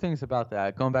 so 2 things about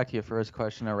that. Going back to your first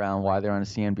question around why they're on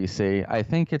CNBC, I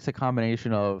think it's a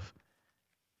combination of,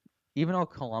 even though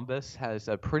Columbus has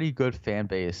a pretty good fan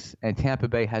base and Tampa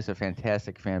Bay has a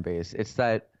fantastic fan base, it's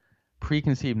that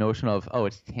preconceived notion of, oh,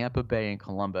 it's Tampa Bay and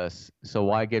Columbus, so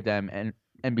why give them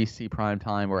NBC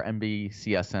primetime or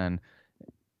NBCSN?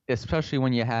 Especially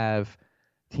when you have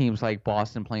teams like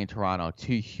Boston playing Toronto,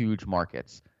 2 huge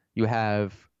markets. You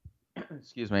have,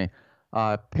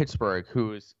 Pittsburgh,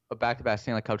 who's a back-to-back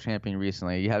Stanley Cup champion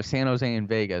recently. You have San Jose and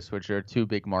Vegas, which are 2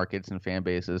 big markets and fan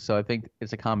bases. So I think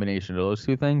it's a combination of those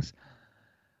 2 things.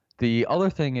 The other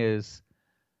thing is,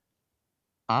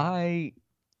 when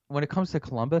it comes to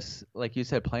Columbus, like you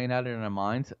said, playing out in their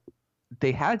minds,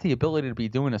 they had the ability to be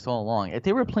doing this all along. If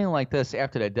they were playing like this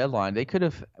after the deadline, they could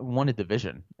have won a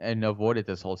division and avoided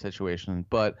this whole situation.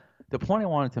 But the point I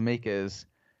wanted to make is,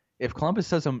 if Columbus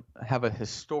doesn't have a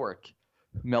historic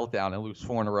meltdown and lose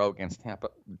 4 in a row against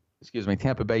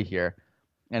Tampa Bay here,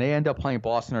 and they end up playing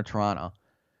Boston or Toronto,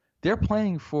 they're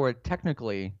playing for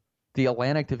technically the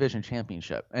Atlantic Division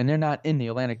championship, and they're not in the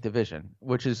Atlantic Division,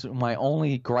 which is my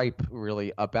only gripe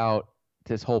really about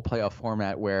this whole playoff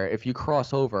format, where if you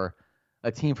cross over,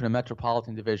 a team from the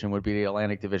Metropolitan Division would be the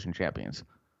Atlantic Division champions.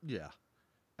 Yeah.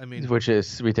 I mean, which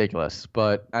is ridiculous.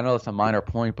 But I know it's a minor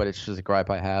point, but it's just a gripe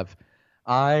I have.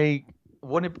 I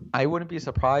wouldn't be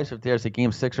surprised if there's a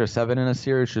game 6 or 7 in a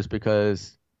series just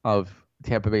because of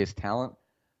Tampa Bay's talent.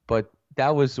 But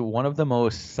that was one of the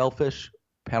most selfish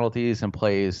penalties and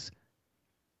plays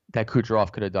that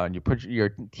Kucherov could have done. Your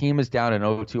team is down an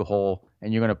 0-2 hole,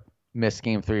 and you're going to miss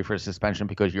game 3 for suspension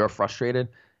because you're frustrated.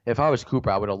 If I was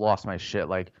Cooper, I would have lost my shit.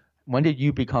 Like, when did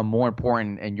you become more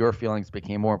important and your feelings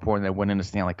became more important than winning the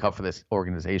Stanley Cup for this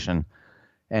organization?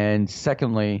 And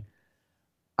secondly,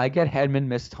 I get Hedman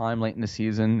missed time late in the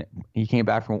season. He came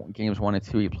back from games 1 and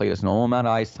 2. He played his normal amount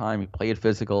of ice time. He played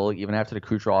physical. Even after the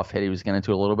Kucherov hit, he was getting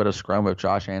into a little bit of scrum with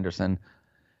Josh Anderson.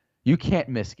 You can't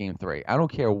miss game 3. I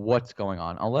don't care what's going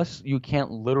on. Unless you can't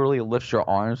literally lift your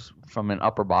arms from an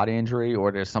upper body injury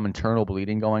or there's some internal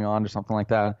bleeding going on or something like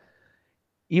that.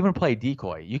 Even play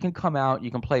decoy. You can come out, you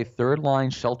can play third line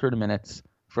sheltered minutes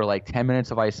for like 10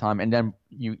 minutes of ice time, and then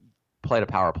you play the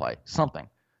power play. Something.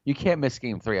 You can't miss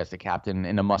game 3 as the captain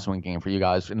in a must-win game for you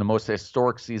guys in the most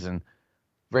historic season,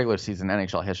 regular season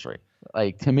NHL history.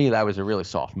 Like, to me, that was a really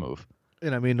soft move.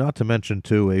 And I mean, not to mention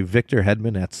too, a Victor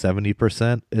Hedman at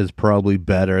 70% is probably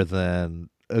better than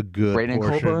a good Braden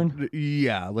portion. Coburn?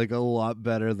 Yeah, like a lot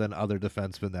better than other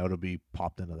defensemen that would be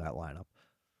popped into that lineup.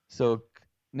 So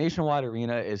Nationwide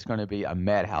Arena is going to be a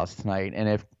madhouse tonight, and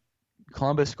if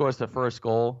Columbus scores the first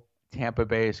goal, Tampa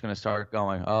Bay is going to start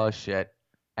going, oh shit,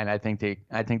 and I think they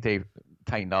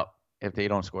tightened up if they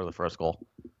don't score the first goal.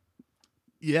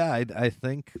 Yeah, I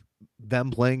think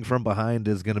them playing from behind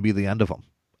is going to be the end of them.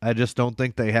 I just don't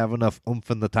think they have enough oomph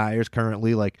in the tires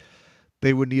currently. Like,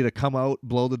 they would need to come out,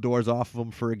 blow the doors off of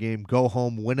them for a game, go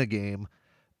home, win a game,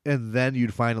 and then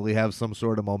you'd finally have some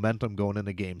sort of momentum going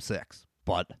into Game 6.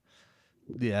 But,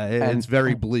 yeah, it's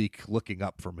very bleak looking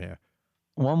up from here.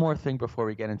 One more thing before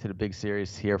we get into the big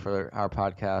series here for our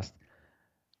podcast.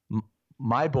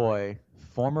 My boy,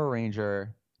 former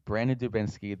Ranger, Brandon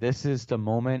Dubinsky, this is the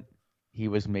moment he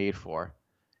was made for.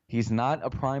 He's not a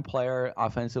prime player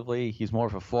offensively. He's more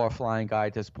of a floor-flying guy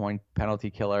at this point, penalty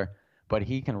killer. But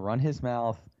he can run his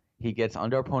mouth. He gets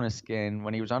under opponent's skin.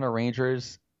 When he was on the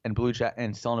Rangers and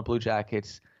still in the Blue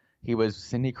Jackets, he was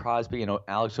Sidney Crosby and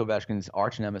Alex Ovechkin's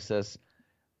arch nemesis.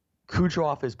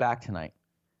 Kucherov is back tonight.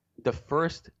 The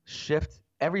first shift,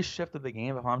 every shift of the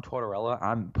game, if I'm Tortorella,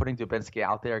 I'm putting Dubinsky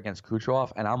out there against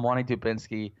Kucherov, and I'm wanting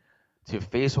Dubinsky to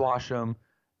face wash him,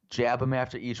 jab him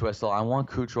after each whistle. I want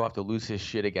Kucherov to lose his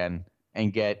shit again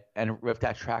and rip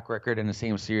that track record in the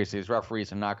same series. These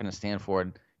referees are not going to stand for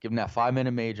it. Give him that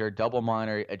 5-minute major, double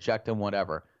minor, eject him,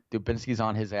 whatever. Dubinsky's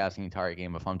on his ass the entire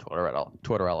game if I'm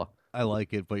Tortorella. I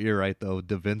like it, but you're right, though.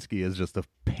 Dubinsky is just a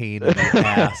pain in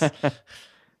the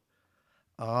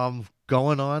ass.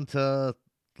 Going on to,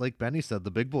 like Benny said,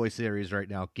 the big boy series right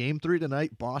now. Game 3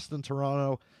 tonight,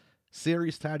 Boston-Toronto.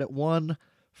 Series tied at 1.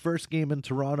 First game in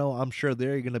Toronto. I'm sure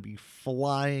they're going to be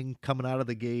flying coming out of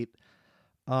the gate.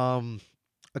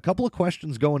 A couple of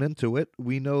questions going into it.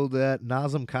 We know that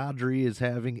Nazem Kadri is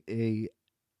having a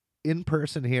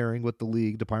in-person hearing with the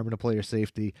league, Department of Player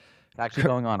Safety. Actually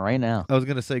going on right now. I was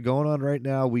going to say going on right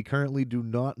now. We currently do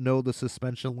not know the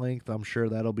suspension length. I'm sure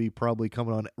that'll be probably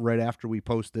coming on right after we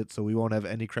post it, so we won't have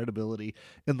any credibility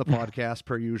in the podcast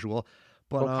per usual.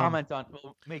 But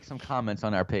we'll make some comments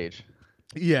on our page.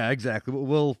 Yeah, exactly.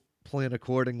 We'll plan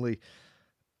accordingly.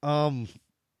 A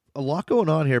lot going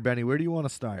on here, Benny. Where do you want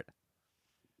to start?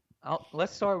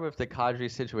 Let's start with the Kadri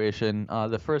situation.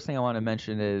 The first thing I want to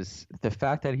mention is the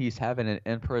fact that he's having an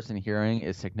in-person hearing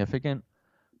is significant,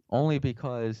 only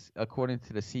because, according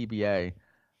to the CBA,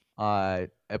 a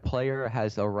player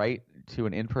has a right to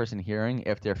an in-person hearing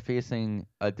if they're facing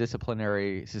a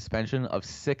disciplinary suspension of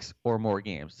 6 or more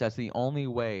games. That's the only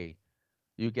way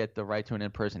you get the right to an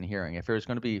in-person hearing. If there's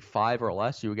going to be 5 or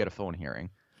less, you would get a phone hearing.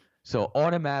 So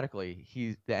automatically,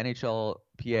 the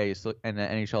NHLPA and the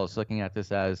NHL is looking at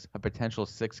this as a potential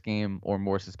 6-game or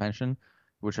more suspension,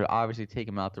 which would obviously take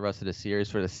him out the rest of the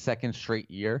series for the second straight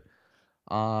year.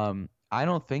 I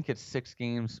don't think it's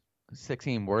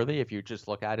 6-game worthy if you just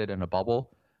look at it in a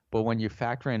bubble. But when you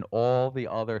factor in all the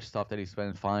other stuff that he's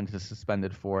been fined and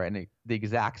suspended for, and the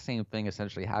exact same thing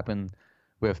essentially happened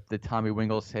with the Tommy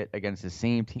Wingels hit against the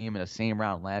same team in the same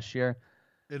round last year.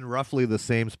 In roughly the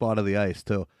same spot of the ice,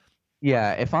 too.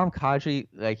 Yeah, if I'm Kadri,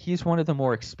 like, he's one of the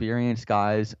more experienced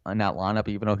guys in that lineup,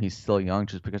 even though he's still young,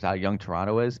 just because of how young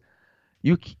Toronto is.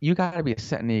 You got to be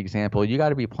setting the example. You got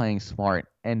to be playing smart.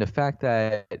 And the fact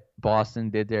that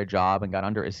Boston did their job and got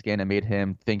under his skin and made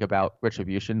him think about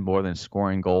retribution more than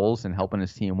scoring goals and helping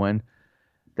his team win,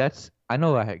 I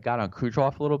know I got on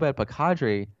Kucherov a little bit, but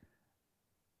Kadri,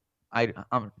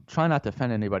 I'm trying not to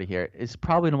offend anybody here, is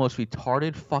probably the most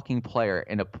retarded fucking player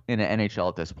in the NHL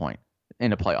at this point in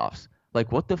the playoffs.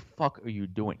 Like, what the fuck are you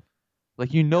doing?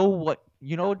 Like, you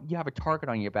have a target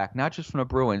on your back, not just from the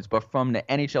Bruins, but from the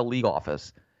NHL league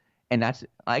office. And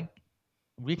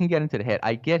we can get into the hit.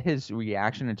 I get his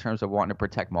reaction in terms of wanting to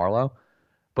protect Marleau,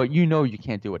 but you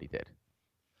can't do what he did.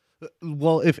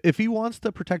 Well, if he wants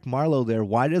to protect Marleau there,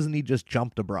 why doesn't he just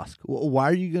jump DeBrusk? Why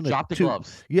are you going to drop the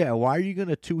gloves? Yeah, why are you going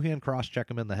to two-hand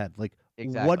cross-check him in the head? Like,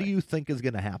 exactly. What do you think is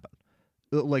going to happen?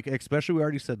 Like, especially we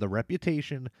already said the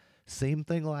reputation, same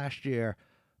thing last year.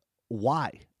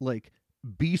 Why? Like,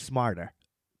 be smarter.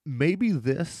 Maybe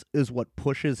this is what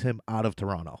pushes him out of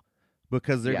Toronto,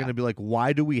 because they're going to be like,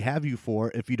 why do we have you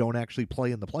for if you don't actually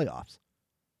play in the playoffs?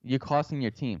 You're costing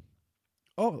your team.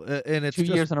 Oh, and it's 2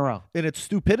 years in a row. And it's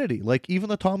stupidity. Like, even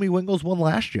the Tommy Wingels one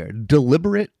last year,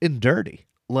 deliberate and dirty.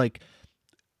 Like,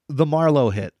 the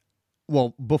Marleau hit.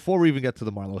 Well, before we even get to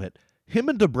the Marleau hit, him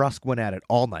and DeBrusk went at it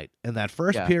all night. In that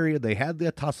first period, they had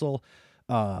their tussle.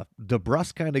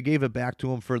 DeBrusque kind of gave it back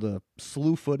to him for the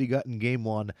slew foot he got in game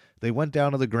 1. They went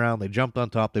down to the ground. They jumped on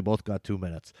top. They both got 2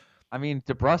 minutes. I mean,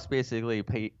 DeBrusque basically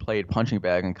played punching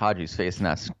bag in Kadri's face in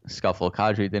that scuffle.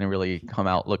 Kadri didn't really come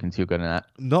out looking too good in that.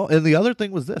 No, and the other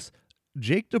thing was this.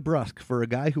 Jake DeBrusque, for a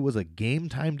guy who was a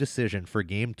game-time decision for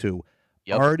game 2,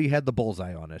 already had the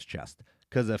bullseye on his chest.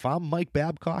 Because if I'm Mike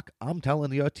Babcock, I'm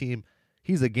telling your team,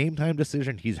 he's a game-time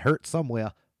decision. He's hurt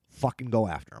somewhere. Fucking go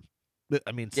after him.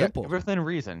 I mean, simple. Within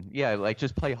reason. Yeah, like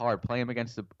just play hard. Play him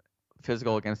against the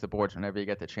physical against the boards whenever you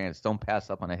get the chance. Don't pass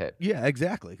up on a hit. Yeah,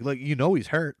 exactly. Like, he's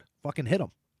hurt. Fucking hit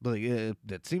him. Like,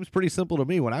 it seems pretty simple to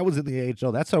me. When I was in the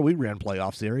AHL, that's how we ran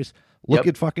playoff series. Look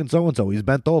at fucking so-and-so. He's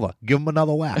bent over. Give him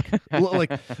another whack.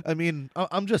 Like, I mean,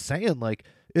 I'm just saying, like,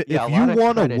 if you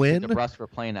want to win. DeBrusque for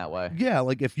playing that way. Yeah,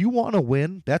 like, if you want to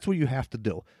win, that's what you have to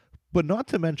do. But not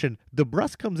to mention,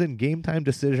 DeBrusque comes in game time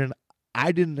decision.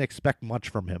 I didn't expect much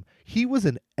from him. He was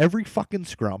in every fucking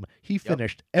scrum. He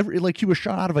finished like he was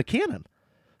shot out of a cannon.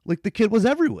 Like, the kid was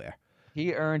everywhere.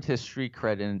 He earned his street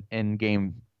cred in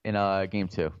game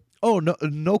 2. Oh,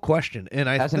 no question. And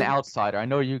as an outsider, I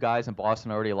know you guys in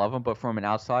Boston already love him, but from an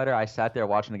outsider, I sat there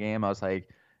watching the game. I was like,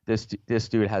 this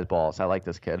dude has balls. I like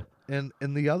this kid. And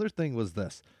the other thing was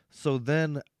this. So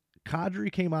then Kadri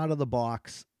came out of the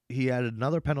box. He had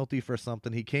another penalty for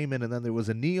something. He came in, and then there was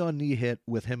a knee-on-knee hit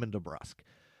with him and DeBrusque.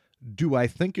 Do I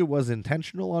think it was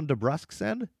intentional on DeBrusque's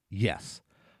end? Yes.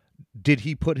 Did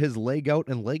he put his leg out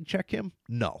and leg check him?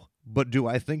 No. But do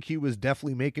I think he was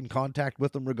definitely making contact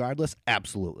with him regardless?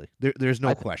 Absolutely. There's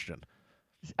no question.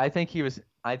 I think he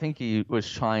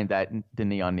was trying the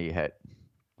knee-on-knee hit.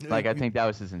 Like, I think that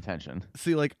was his intention.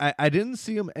 See, like, I didn't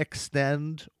see him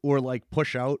extend or, like,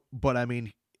 push out, but, I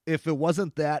mean, if it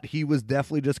wasn't that, he was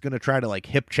definitely just going to try to, like,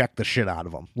 hip check the shit out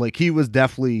of him. Like, he was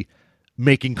definitely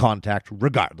making contact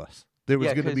regardless. There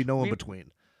was going to be no in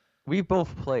between. We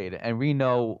both played, and we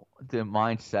know the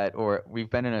mindset, or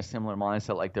we've been in a similar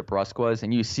mindset like DeBrusque was,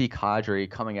 and you see Kadri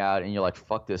coming out, and you're like,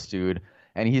 fuck this dude.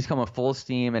 And he's coming full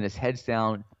steam, and his head's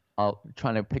down,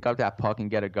 trying to pick up that puck and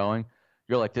get it going.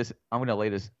 You're like, I'm going to lay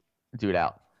this dude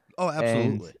out. Oh,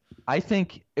 absolutely. And I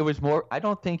think it was more, I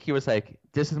don't think he was like,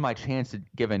 this is my chance to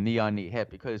give a knee-on-knee hit,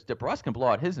 because DeBrusque can blow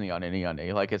out his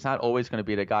knee-on-knee. Like, it's not always going to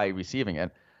be the guy receiving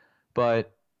it.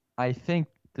 But I think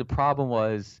the problem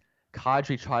was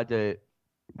Kadri tried to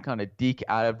kind of deke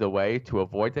out of the way to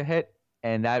avoid the hit,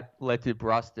 and that led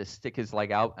DeBrusque to stick his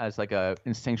leg out as like a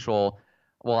instinctual,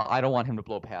 well, I don't want him to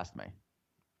blow past me.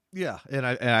 Yeah, and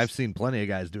I've seen plenty of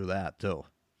guys do that too.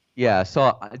 Yeah,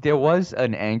 so there was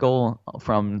an angle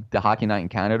from the Hockey Night in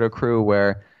Canada crew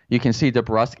where you can see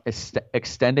DeBrusque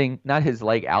extending, not his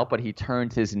leg out, but he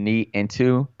turned his knee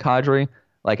into Kadri,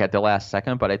 like at the last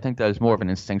second, but I think that was more of an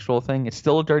instinctual thing. It's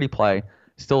still a dirty play,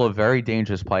 still a very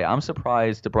dangerous play. I'm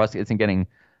surprised DeBrusque isn't getting,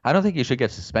 I don't think he should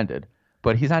get suspended,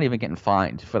 but he's not even getting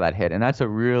fined for that hit, and that's a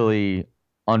really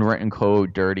unwritten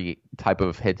code, dirty type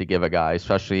of hit to give a guy,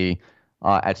 especially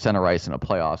at center ice in a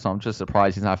playoff. So I'm just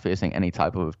surprised he's not facing any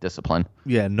type of discipline.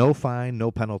 Yeah, no fine,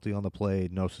 no penalty on the play,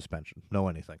 no suspension, no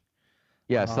anything.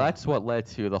 Yeah, so that's what led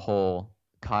to the whole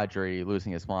Kadri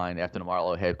losing his mind after the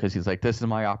Marleau hit, because he's like, this is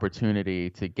my opportunity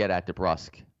to get at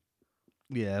DeBrusque.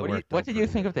 Yeah. What did you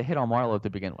think of the hit on Marleau to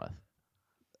begin with?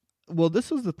 Well, this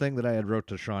was the thing that I had wrote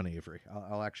to Sean Avery.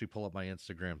 I'll actually pull up my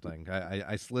Instagram thing.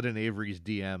 I slid in Avery's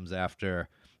DMs after.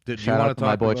 Shout out to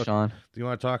my boy Sean. Do you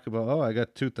want to talk about? Oh, I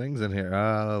got two things in here.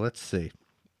 Let's see.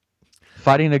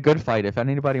 Fighting a good fight. If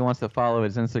anybody wants to follow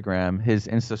his Instagram, his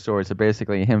Insta stories are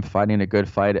basically him fighting a good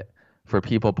fight for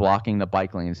people blocking the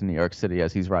bike lanes in New York City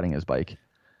as he's riding his bike.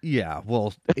 Yeah,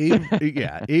 well,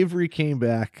 Avery came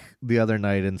back the other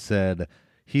night and said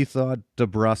he thought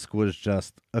DeBrusque was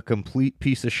just a complete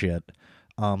piece of shit.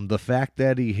 The fact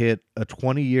that he hit a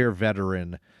 20-year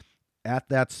veteran at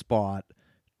that spot,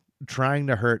 trying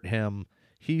to hurt him,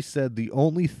 he said the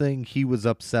only thing he was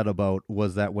upset about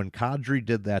was that when Kadri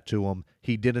did that to him,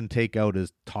 he didn't take out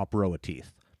his top row of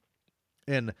teeth.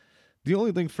 And the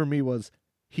only thing for me was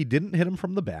he didn't hit him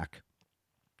from the back.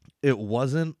 It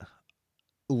wasn't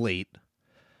late.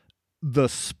 The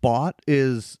spot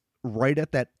is right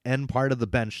at that end part of the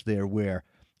bench there where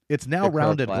it's now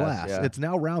rounded glass. Yeah. It's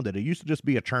now rounded. It used to just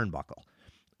be a turnbuckle.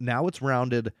 Now it's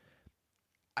rounded.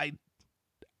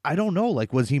 I don't know.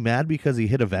 Like, was he mad because he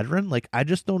hit a veteran? Like, I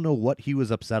just don't know what he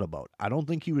was upset about. I don't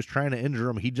think he was trying to injure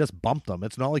him. He just bumped him.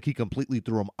 It's not like he completely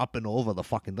threw him up and over the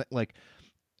fucking thing. Like,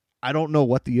 I don't know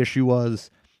what the issue was.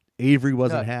 Avery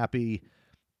wasn't happy.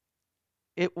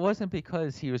 It wasn't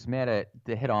because he was mad at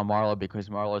the hit on Marleau because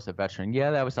Marleau's a veteran.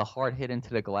 Yeah, that was a hard hit into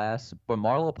the glass, but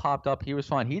Marleau popped up. He was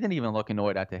fine. He didn't even look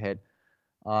annoyed at the hit.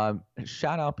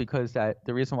 Shout out because the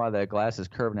reason why the glass is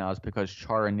curved now is because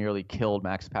Chara nearly killed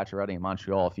Max Pacioretty in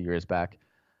Montreal a few years back.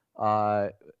 Uh,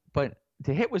 but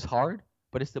the hit was hard,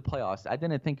 but it's the playoffs. I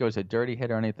didn't think it was a dirty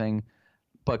hit or anything.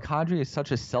 But Kadri is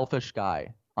such a selfish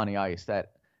guy on the ice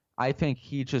that I think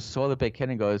he just saw the big hit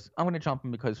and goes, "I'm going to jump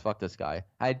him because fuck this guy."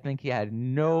 I think he had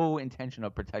no intention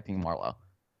of protecting Marleau.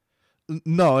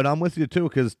 No, and I'm with you too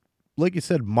because, like you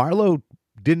said, Marlowe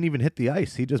didn't even hit the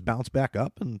ice. He just bounced back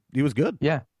up and he was good.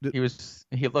 Yeah,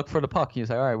 he looked for the puck. He was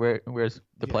like, "All right, where's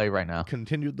the play right now?"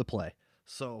 Continued the play.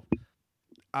 So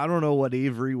I don't know what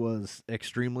Avery was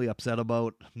extremely upset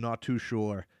about. Not too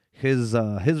sure. His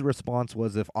response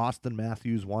was, if Austin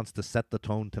Matthews wants to set the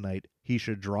tone tonight, he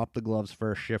should drop the gloves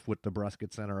first shift with DeBrusk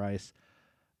at center ice.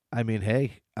 I mean,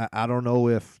 hey, I don't know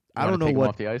if I don't know what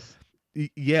off the ice.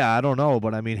 Yeah, I don't know,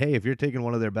 but I mean, hey, if you're taking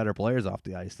one of their better players off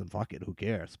the ice, then fuck it, who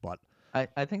cares? But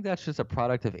I think that's just a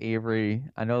product of Avery.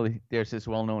 I know there's this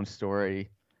well-known story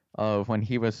of when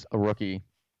he was a rookie,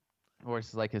 or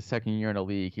it's like his second year in the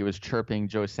league, he was chirping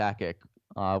Joe Sakic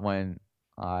when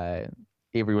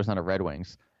Avery was on the Red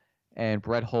Wings. And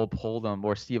Brett Hull pulled him,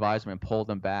 or Steve Eisman pulled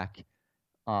him back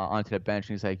onto the bench,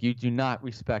 and he's like, "You do not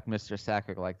respect Mr.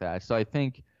 Sakic like that." So I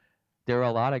think there are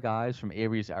a lot of guys from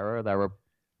Avery's era that were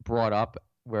brought up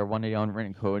where one of the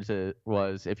unwritten codes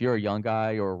was, if you're a young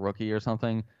guy or a rookie or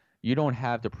something, you don't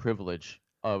have the privilege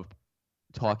of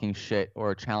talking shit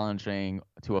or challenging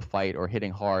to a fight or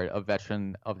hitting hard a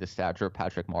veteran of the stature of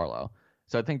Patrick Marleau.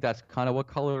 So I think that's kind of what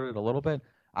colored it a little bit.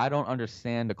 I don't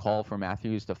understand the call for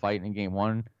Matthews to fight in game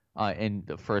one in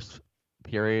the first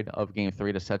period of game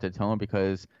three to set the tone,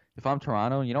 because if I'm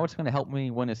Toronto, you know what's going to help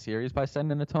me win a series by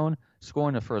setting the tone?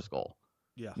 Scoring the first goal.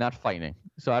 yeah, Not fighting.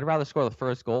 So I'd rather score the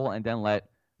first goal and then let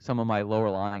some of my lower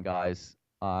line guys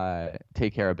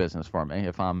take care of business for me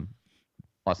if I'm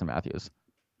Austin Matthews.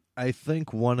 I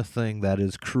think one thing that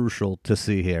is crucial to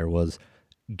see here was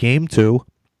game two.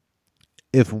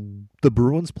 If the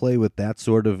Bruins play with that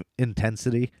sort of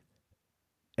intensity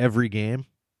every game,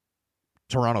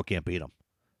 Toronto can't beat them.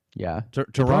 Yeah.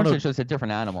 Toronto is just a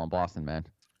different animal in Boston, man.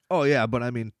 Oh yeah, but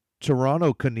I mean,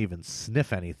 Toronto couldn't even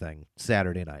sniff anything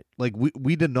Saturday night. Like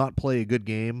we did not play a good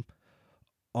game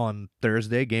on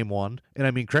Thursday, game one. And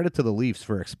I mean, credit to the Leafs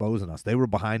for exposing us. They were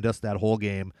behind us that whole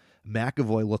game.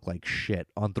 McAvoy looked like shit.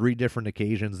 On 3 different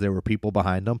occasions, there were people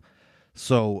behind him.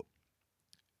 So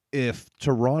if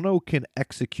Toronto can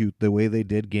execute the way they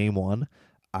did game one,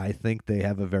 I think they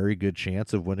have a very good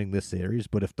chance of winning this series.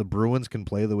 But if the Bruins can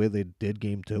play the way they did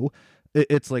game two,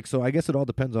 it's like, so I guess it all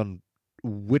depends on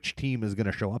which team is going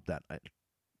to show up that night.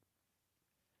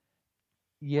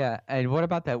 Yeah, and what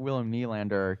about that Willem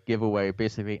Nylander giveaway,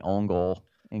 basically own goal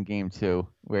in game two,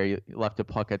 where you left the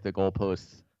puck at the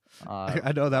goalpost?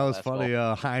 I know that was funny.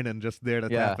 Heinen just there to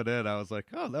tap it in. I was like,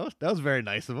 oh, that was very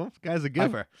nice of him. Guy's a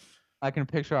giver. I can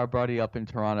picture our buddy up in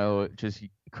Toronto just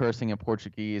cursing in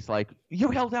Portuguese, like,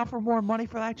 "You held out for more money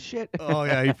for that shit." Oh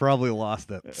yeah, he probably lost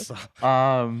it. So.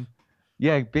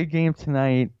 Yeah, big game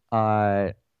tonight.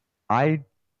 I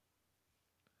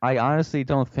honestly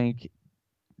don't think,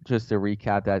 just to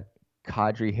recap, that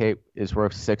Kadri hit is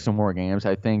worth 6 or more games.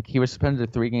 I think he was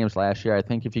suspended 3 games last year. I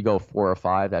think if you go 4 or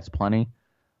 5, that's plenty.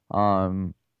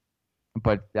 But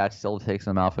that still takes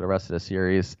him out for the rest of the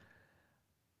series.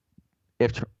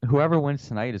 If whoever wins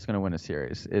tonight is going to win a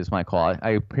series, is my call.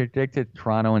 I predicted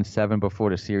Toronto in 7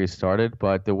 before the series started,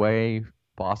 but the way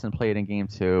Boston played in game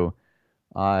 2,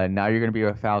 now you're going to be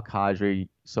without Kadri,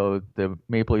 so the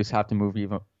Maple Leafs have to move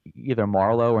either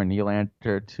Marleau or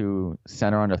Nylander to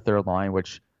center on the third line,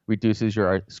 which reduces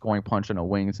your scoring punch on the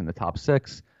wings in the top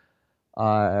 6.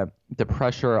 The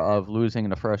pressure of losing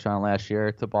in the first round last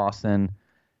year to Boston.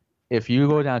 If you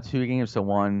go down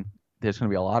 2-1, there's going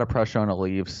to be a lot of pressure on the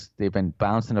Leafs. They've been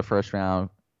bounced in the first round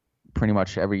pretty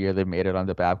much every year they've made it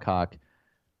under Babcock.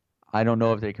 I don't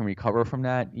know if they can recover from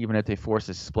that. Even if they force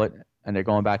a split and they're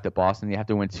going back to Boston, you have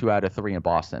to win 2 out of 3 in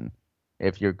Boston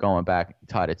if you're going back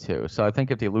tied at 2. So I think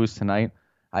if they lose tonight,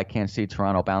 I can't see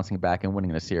Toronto bouncing back and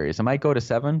winning the series. It might go to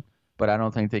 7, but I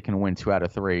don't think they can win 2 out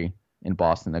of 3 in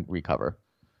Boston to recover.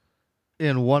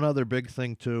 And one other big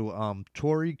thing, too,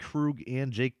 Torrey Krug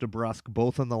and Jake DeBrusk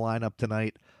both in the lineup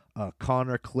tonight.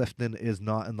 Connor Clifton is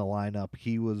not in the lineup.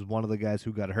 He was one of the guys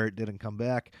who got hurt, didn't come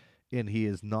back, and he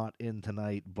is not in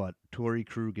tonight. But Torrey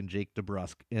Krug and Jake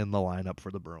DeBrusk in the lineup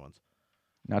for the Bruins.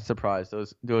 Not surprised.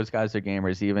 Those guys are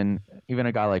gamers. Even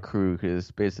a guy like Krug is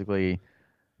basically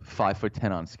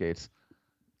 5'10" on skates.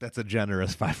 That's a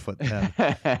generous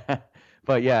 5'10".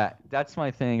 But yeah, that's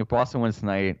my thing. If Boston wins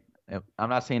tonight, I'm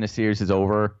not saying the series is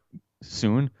over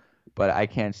soon, but I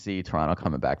can't see Toronto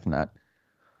coming back from that.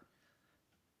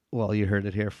 Well, you heard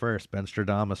it here first. Ben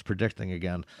Stradamus predicting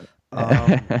again.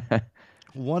 Um,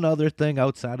 One other thing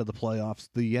outside of the playoffs,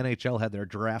 the NHL had their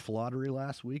draft lottery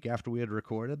last week after we had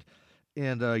recorded,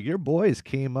 and your boys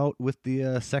came out with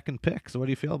the second pick. So, what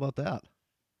do you feel about that?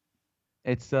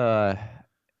 It's a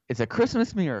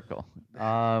Christmas miracle.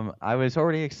 I was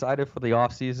already excited for the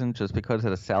offseason just because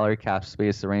of the salary cap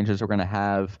space the Rangers were going to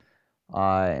have,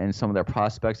 and some of their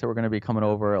prospects that were going to be coming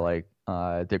over, like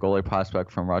their goalie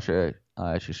prospect from Russia,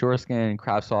 Shushurkin.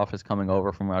 Kravtsov is coming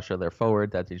over from Russia, their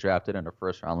forward that they drafted in the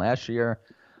first round last year.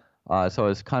 So I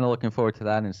was kind of looking forward to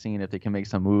that and seeing if they can make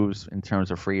some moves in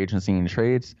terms of free agency and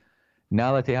trades.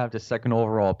 Now that they have the second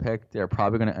overall pick, they're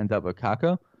probably going to end up with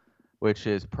Kakko, which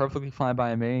is perfectly fine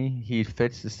by me. He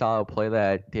fits the style of play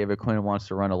that David Quinn wants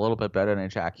to run a little bit better than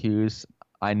Jack Hughes.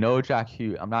 I know Jack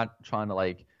Hughes. I'm not trying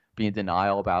to be in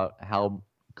denial about how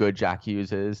good Jack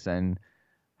Hughes is and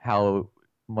how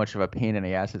much of a pain in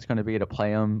the ass it's going to be to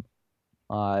play him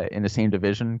in the same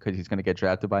division because he's going to get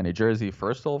drafted by New Jersey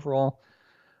first overall.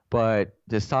 But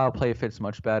the style of play fits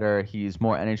much better. He's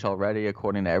more NHL ready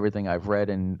according to everything I've read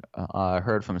and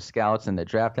heard from scouts and the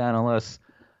draft analysts.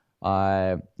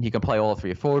 He can play all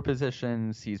three forward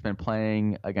positions. He's been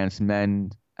playing against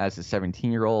men as a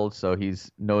 17-year-old, so he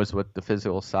knows what the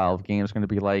physical style of game is going to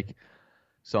be like.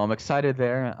 So I'm excited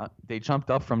there. They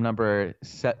jumped up from number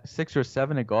 6 or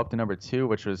 7 to go up to number 2,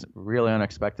 which was really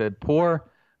unexpected. Poor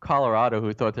Colorado,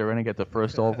 who thought they were going to get the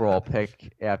first overall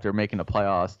pick after making the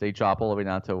playoffs. They drop all the way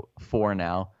down to 4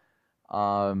 now.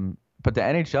 But the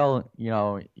NHL,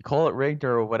 you call it rigged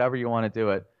or whatever you want to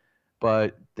do it,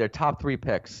 but their top 3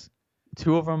 picks,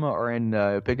 2 of them are in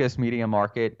the biggest media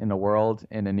market in the world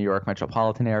in the New York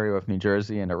metropolitan area of New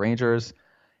Jersey and the Rangers.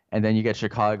 And then you get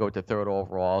Chicago with the 3rd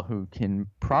overall, who can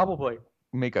probably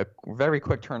make a very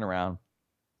quick turnaround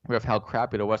with how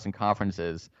crappy the Western Conference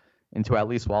is into at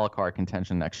least wildcard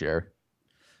contention next year.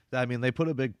 I mean, they put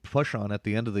a big push on at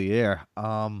the end of the year.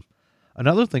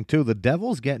 Another thing, too, the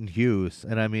Devils getting Hughes.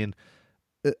 And, I mean,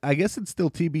 I guess it's still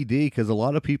TBD because a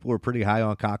lot of people were pretty high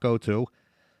on Kakko, too.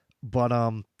 But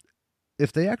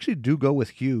if they actually do go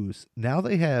with Hughes, now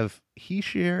they have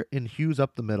Hischier and Hughes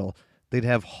up the middle. They'd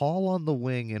have Hall on the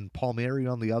wing and Palmieri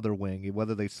on the other wing,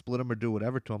 whether they split them or do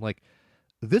whatever to them.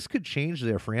 This could change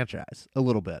their franchise a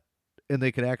little bit, and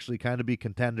they could actually kind of be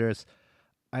contenders.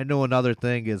 I know another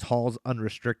thing is Hall's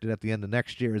unrestricted at the end of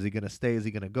next year. Is he going to stay? Is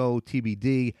he going to go?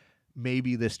 TBD.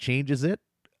 Maybe this changes it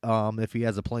if he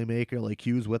has a playmaker like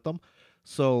Hughes with him.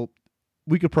 So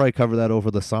we could probably cover that over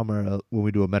the summer when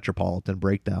we do a Metropolitan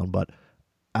breakdown, but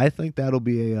I think that'll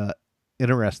be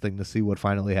interesting to see what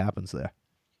finally happens there.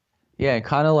 Yeah,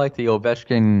 kind of like the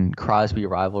Ovechkin-Crosby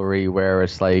rivalry where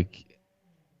it's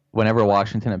whenever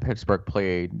Washington and Pittsburgh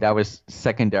played, that was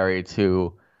secondary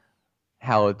to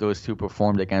how those two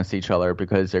performed against each other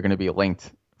because they're going to be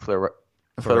linked for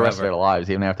the rest of their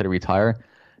lives, even after they retire.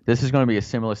 This is going to be a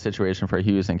similar situation for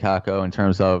Hughes and Kakko in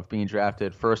terms of being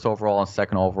drafted 1st overall and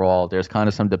 2nd overall. There's kind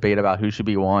of some debate about who should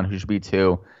be 1, who should be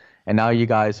 2. And now you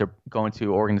guys are going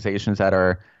to organizations that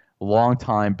are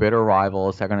long-time bitter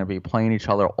rivals that are going to be playing each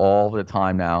other all the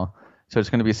time now. So it's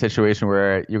going to be a situation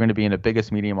where you're going to be in the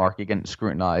biggest media market getting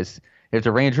scrutinized. If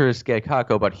the Rangers get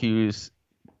Kakko, but Hughes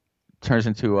turns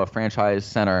into a franchise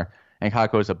center and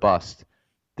Kakko is a bust,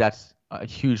 that's a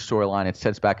huge storyline. It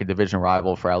sets back a division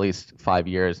rival for at least 5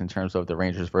 years in terms of the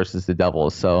Rangers versus the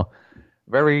Devils. So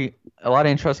a lot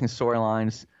of interesting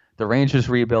storylines. The Rangers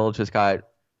rebuild just got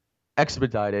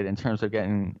expedited in terms of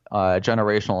getting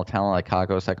generational talent like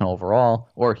Kakko 2nd overall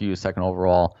or Hughes 2nd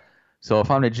overall. So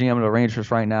if I'm the GM of the Rangers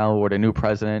right now or the new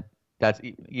president, that's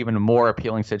even a more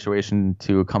appealing situation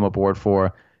to come aboard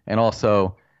for. And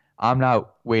also, I'm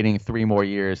not waiting 3 more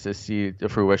years to see the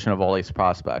fruition of all these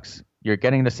prospects. You're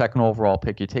getting the 2nd overall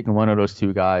pick. You're taking one of those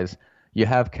 2 guys. You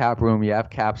have cap room. You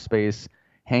have cap space.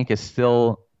 Hank is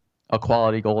still a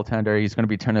quality goaltender. He's going to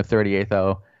be turning 38,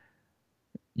 though.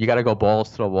 You got to go balls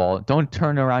to the wall. Don't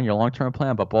turn around your long-term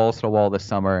plan, but balls to the wall this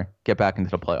summer. Get back into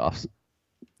the playoffs.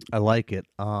 I like it.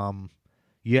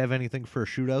 You have anything for a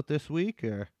shootout this week?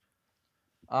 Or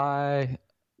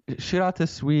shootout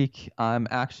this week, I'm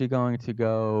actually going to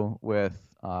go with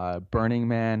Burning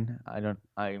Man.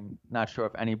 I'm not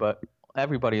sure if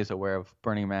everybody is aware of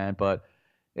Burning Man, but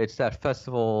it's that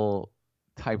festival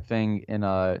type thing in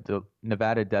the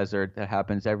Nevada desert that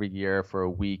happens every year for a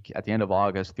week at the end of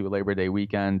August through Labor Day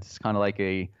weekend. It's kind of like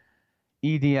a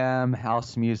EDM,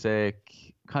 house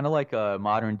music, kind of like a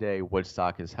modern day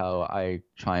Woodstock is how I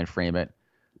try and frame it.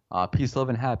 Peace, love,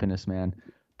 and happiness, man.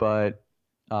 But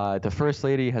the First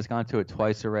Lady has gone to it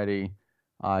twice already.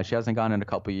 She hasn't gone in a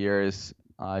couple of years.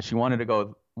 She wanted to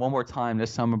go one more time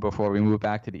this summer before we move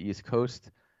back to the East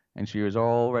Coast. and she was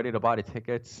all ready to buy the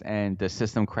tickets, and the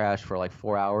system crashed for like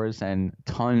 4 hours, and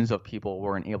tons of people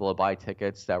weren't able to buy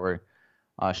tickets that were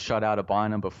shut out of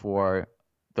buying them before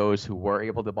those who were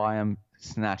able to buy them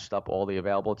snatched up all the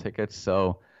available tickets.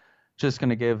 So just going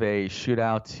to give a shout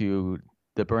out to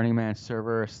the Burning Man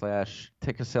server /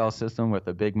 ticket sale system with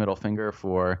a big middle finger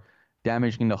for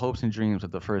damaging the hopes and dreams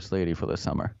of the First Lady for the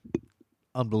summer.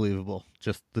 Unbelievable.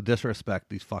 Just the disrespect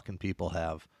these fucking people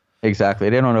have. Exactly.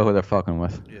 They don't know who they're fucking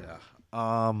with. Yeah.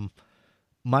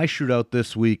 My shootout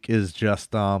this week is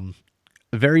just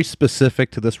very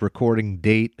specific to this recording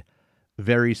date,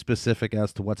 very specific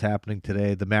as to what's happening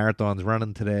today. The marathon's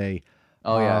running today.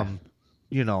 Oh,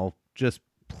 yeah. Just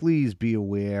please be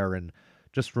aware and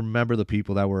just remember the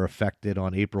people that were affected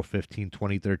on April 15,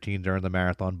 2013 during the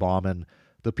marathon bombing,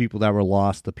 the people that were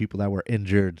lost, the people that were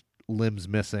injured, limbs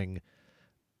missing.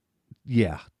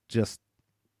 Yeah, just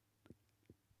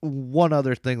one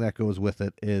other thing that goes with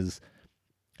it is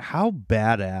how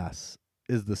badass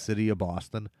is the city of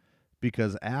Boston?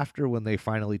 Because after when they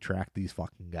finally track these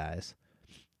fucking guys,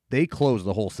 they close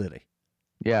the whole city.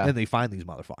 Yeah. And they find these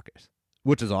motherfuckers,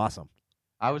 which is awesome.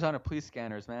 I was on a police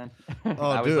scanners, man.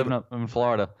 Oh, I was living up in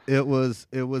Florida. It was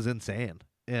insane.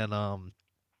 And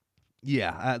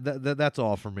yeah, that's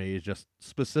all for me. It's just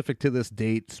specific to this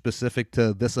date, specific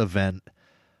to this event.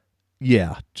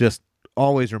 Yeah, just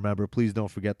always remember, please don't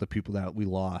forget the people that we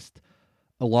lost.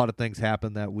 A lot of things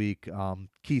happened that week.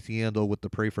 Keith Yandel with the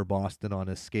Pray for Boston on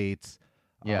his skates.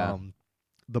 Yeah.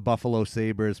 The Buffalo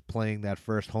Sabres playing that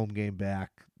first home game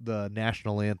back. The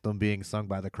national anthem being sung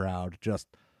by the crowd. Just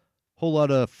whole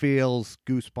lot of feels,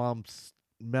 goosebumps,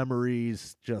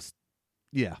 memories. Just,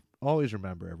 yeah, always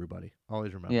remember, everybody.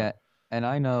 Always remember. Yeah, and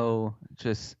I know,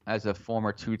 just as a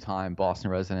former 2-time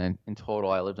Boston resident, in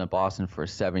total, I lived in Boston for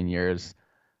 7 years.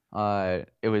 I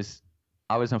was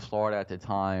in Florida at the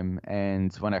time,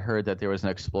 and when I heard that there was an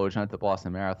explosion at the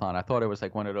Boston Marathon, I thought it was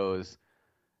like one of those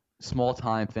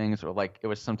small-time things, or like it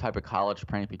was some type of college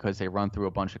prank because they run through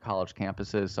a bunch of college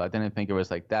campuses. So I didn't think it was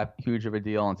like that huge of a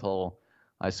deal until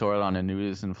I saw it on the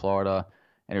news in Florida,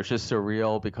 and it was just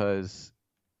surreal because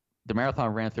the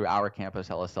marathon ran through our campus,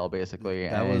 LSL, basically.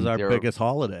 That was our biggest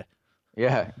holiday.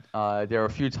 Yeah, there were a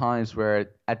few times where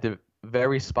at the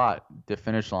very spot, the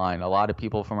finish line, a lot of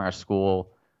people from our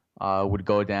school would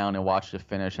go down and watch the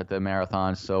finish at the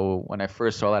marathon. So when I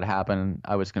first saw that happen,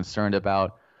 I was concerned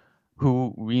about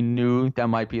who we knew that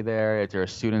might be there, if there are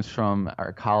students from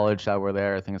our college that were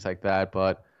there, things like that.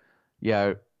 But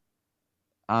yeah,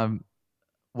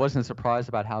 wasn't surprised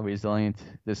about how resilient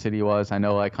the city was. I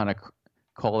know I kind of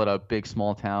call it a big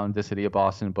small town, the city of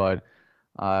Boston, but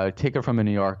take it from a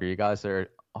New Yorker. You guys are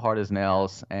hard as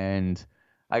nails, and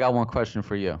I got one question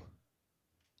for you.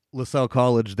 LaSalle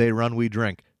College, they run, we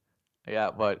drink.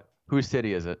 Yeah, but whose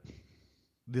city is it?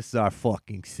 This is our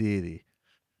fucking city.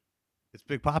 It's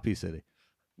Big Poppy City.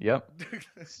 Yep.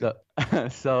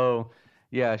 So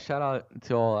yeah, shout out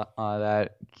to all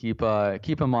that. Keep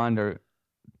in mind, or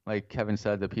like Kevin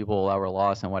said, the people that were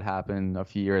lost and what happened a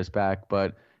few years back.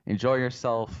 But enjoy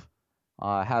yourself,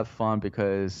 have fun,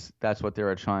 because that's what they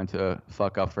were trying to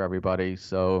fuck up for everybody.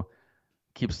 So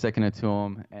keep sticking it to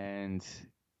them and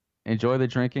enjoy the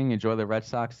drinking, enjoy the Red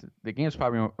Sox. The game's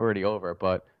probably already over,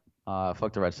 but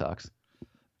fuck the Red Sox.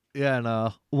 Yeah,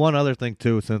 and one other thing,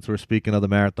 too, since we're speaking of the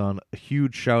marathon, a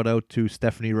huge shout-out to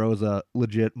Stephanie Rosa,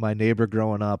 legit, my neighbor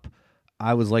growing up.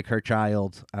 I was like her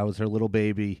child. I was her little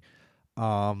baby.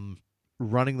 Running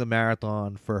the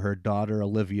marathon for her daughter,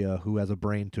 Olivia, who has a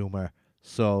brain tumor.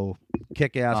 So,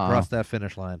 kick-ass across that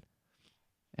finish line.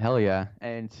 Hell yeah.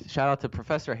 And shout out to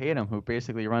Professor Hayden, who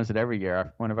basically runs it every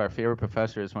year. One of our favorite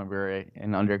professors when we were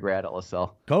in undergrad at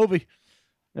LaSalle. Kobe.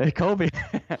 Hey, Kobe.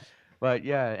 But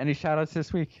yeah, any shout outs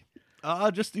this week?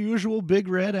 Just the usual big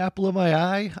red apple of my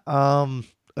eye.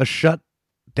 A shout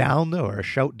down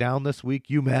this week.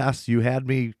 UMass, you had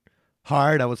me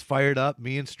hard. I was fired up.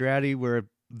 Me and Stratty were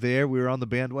there. We were on the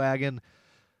bandwagon.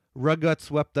 Rug got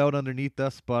swept out underneath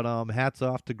us, but hats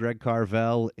off to Greg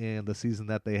Carvel and the season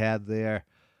that they had there.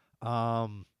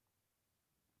 Another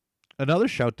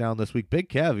shout down this week. Big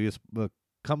Kev, he was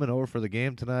coming over for the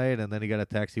game tonight, and then he got a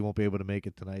text he won't be able to make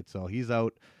it tonight, so he's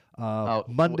out.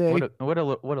 Monday. What a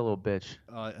little bitch.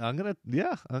 I'm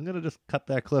gonna just cut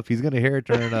that clip. He's gonna hear it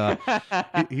during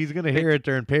he's gonna hear it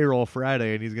during payroll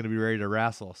Friday, and he's gonna be ready to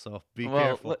wrestle. So be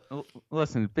careful.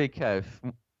 Listen, Big Kev,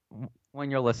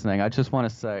 when you're listening, I just want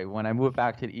to say, when I moved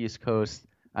back to the East Coast,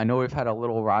 I know we've had a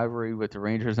little rivalry with the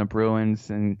Rangers and Bruins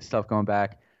and stuff going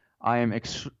back. I am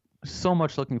so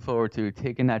much looking forward to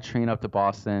taking that train up to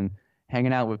Boston,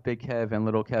 hanging out with Big Kev and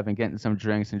Little Kev, and getting some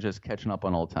drinks and just catching up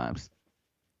on old times.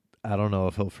 I don't know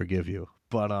if he'll forgive you,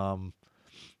 But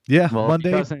yeah, Well, Monday.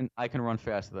 if he doesn't, I can run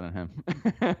faster than him.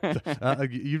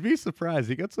 You'd be surprised.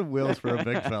 He got some wheels for a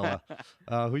big fella.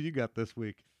 Who you got this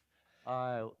week?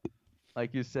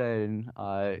 Like you said,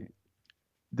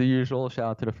 the usual shout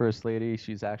out to the First Lady.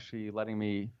 She's actually letting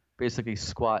me basically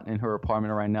squat in her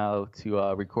apartment right now to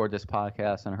record this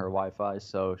podcast on her Wi-Fi.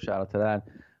 So shout out to that.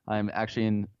 I'm actually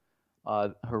in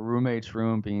her roommate's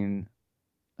room,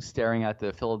 staring at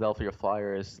the Philadelphia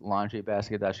Flyers laundry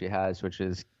basket that she has, which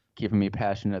is keeping me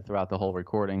passionate throughout the whole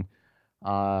recording.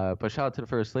 But shout out to the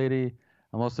First Lady.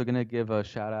 I'm also going to give a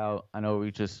shout out. I know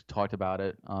we just talked about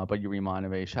it, but you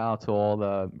reminded me. Shout out to all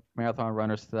the marathon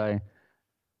runners today.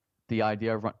 The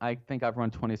idea of I think I've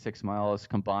run 26 miles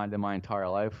combined in my entire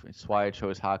life. It's why I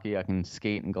chose hockey. I can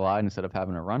skate and glide instead of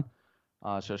having to run.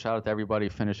 So shout out to everybody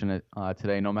finishing it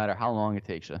today, no matter how long it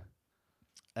takes you.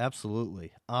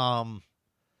 Absolutely.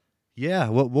 Yeah,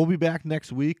 we'll be back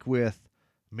next week with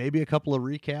maybe a couple of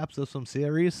recaps of some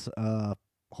series.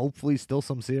 Hopefully still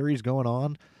some series going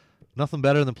on. Nothing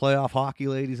better than playoff hockey,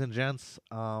 ladies and gents.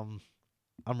 I'm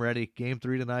ready. Game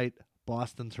 3 tonight,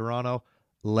 Boston, Toronto.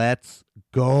 Let's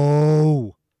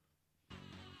go.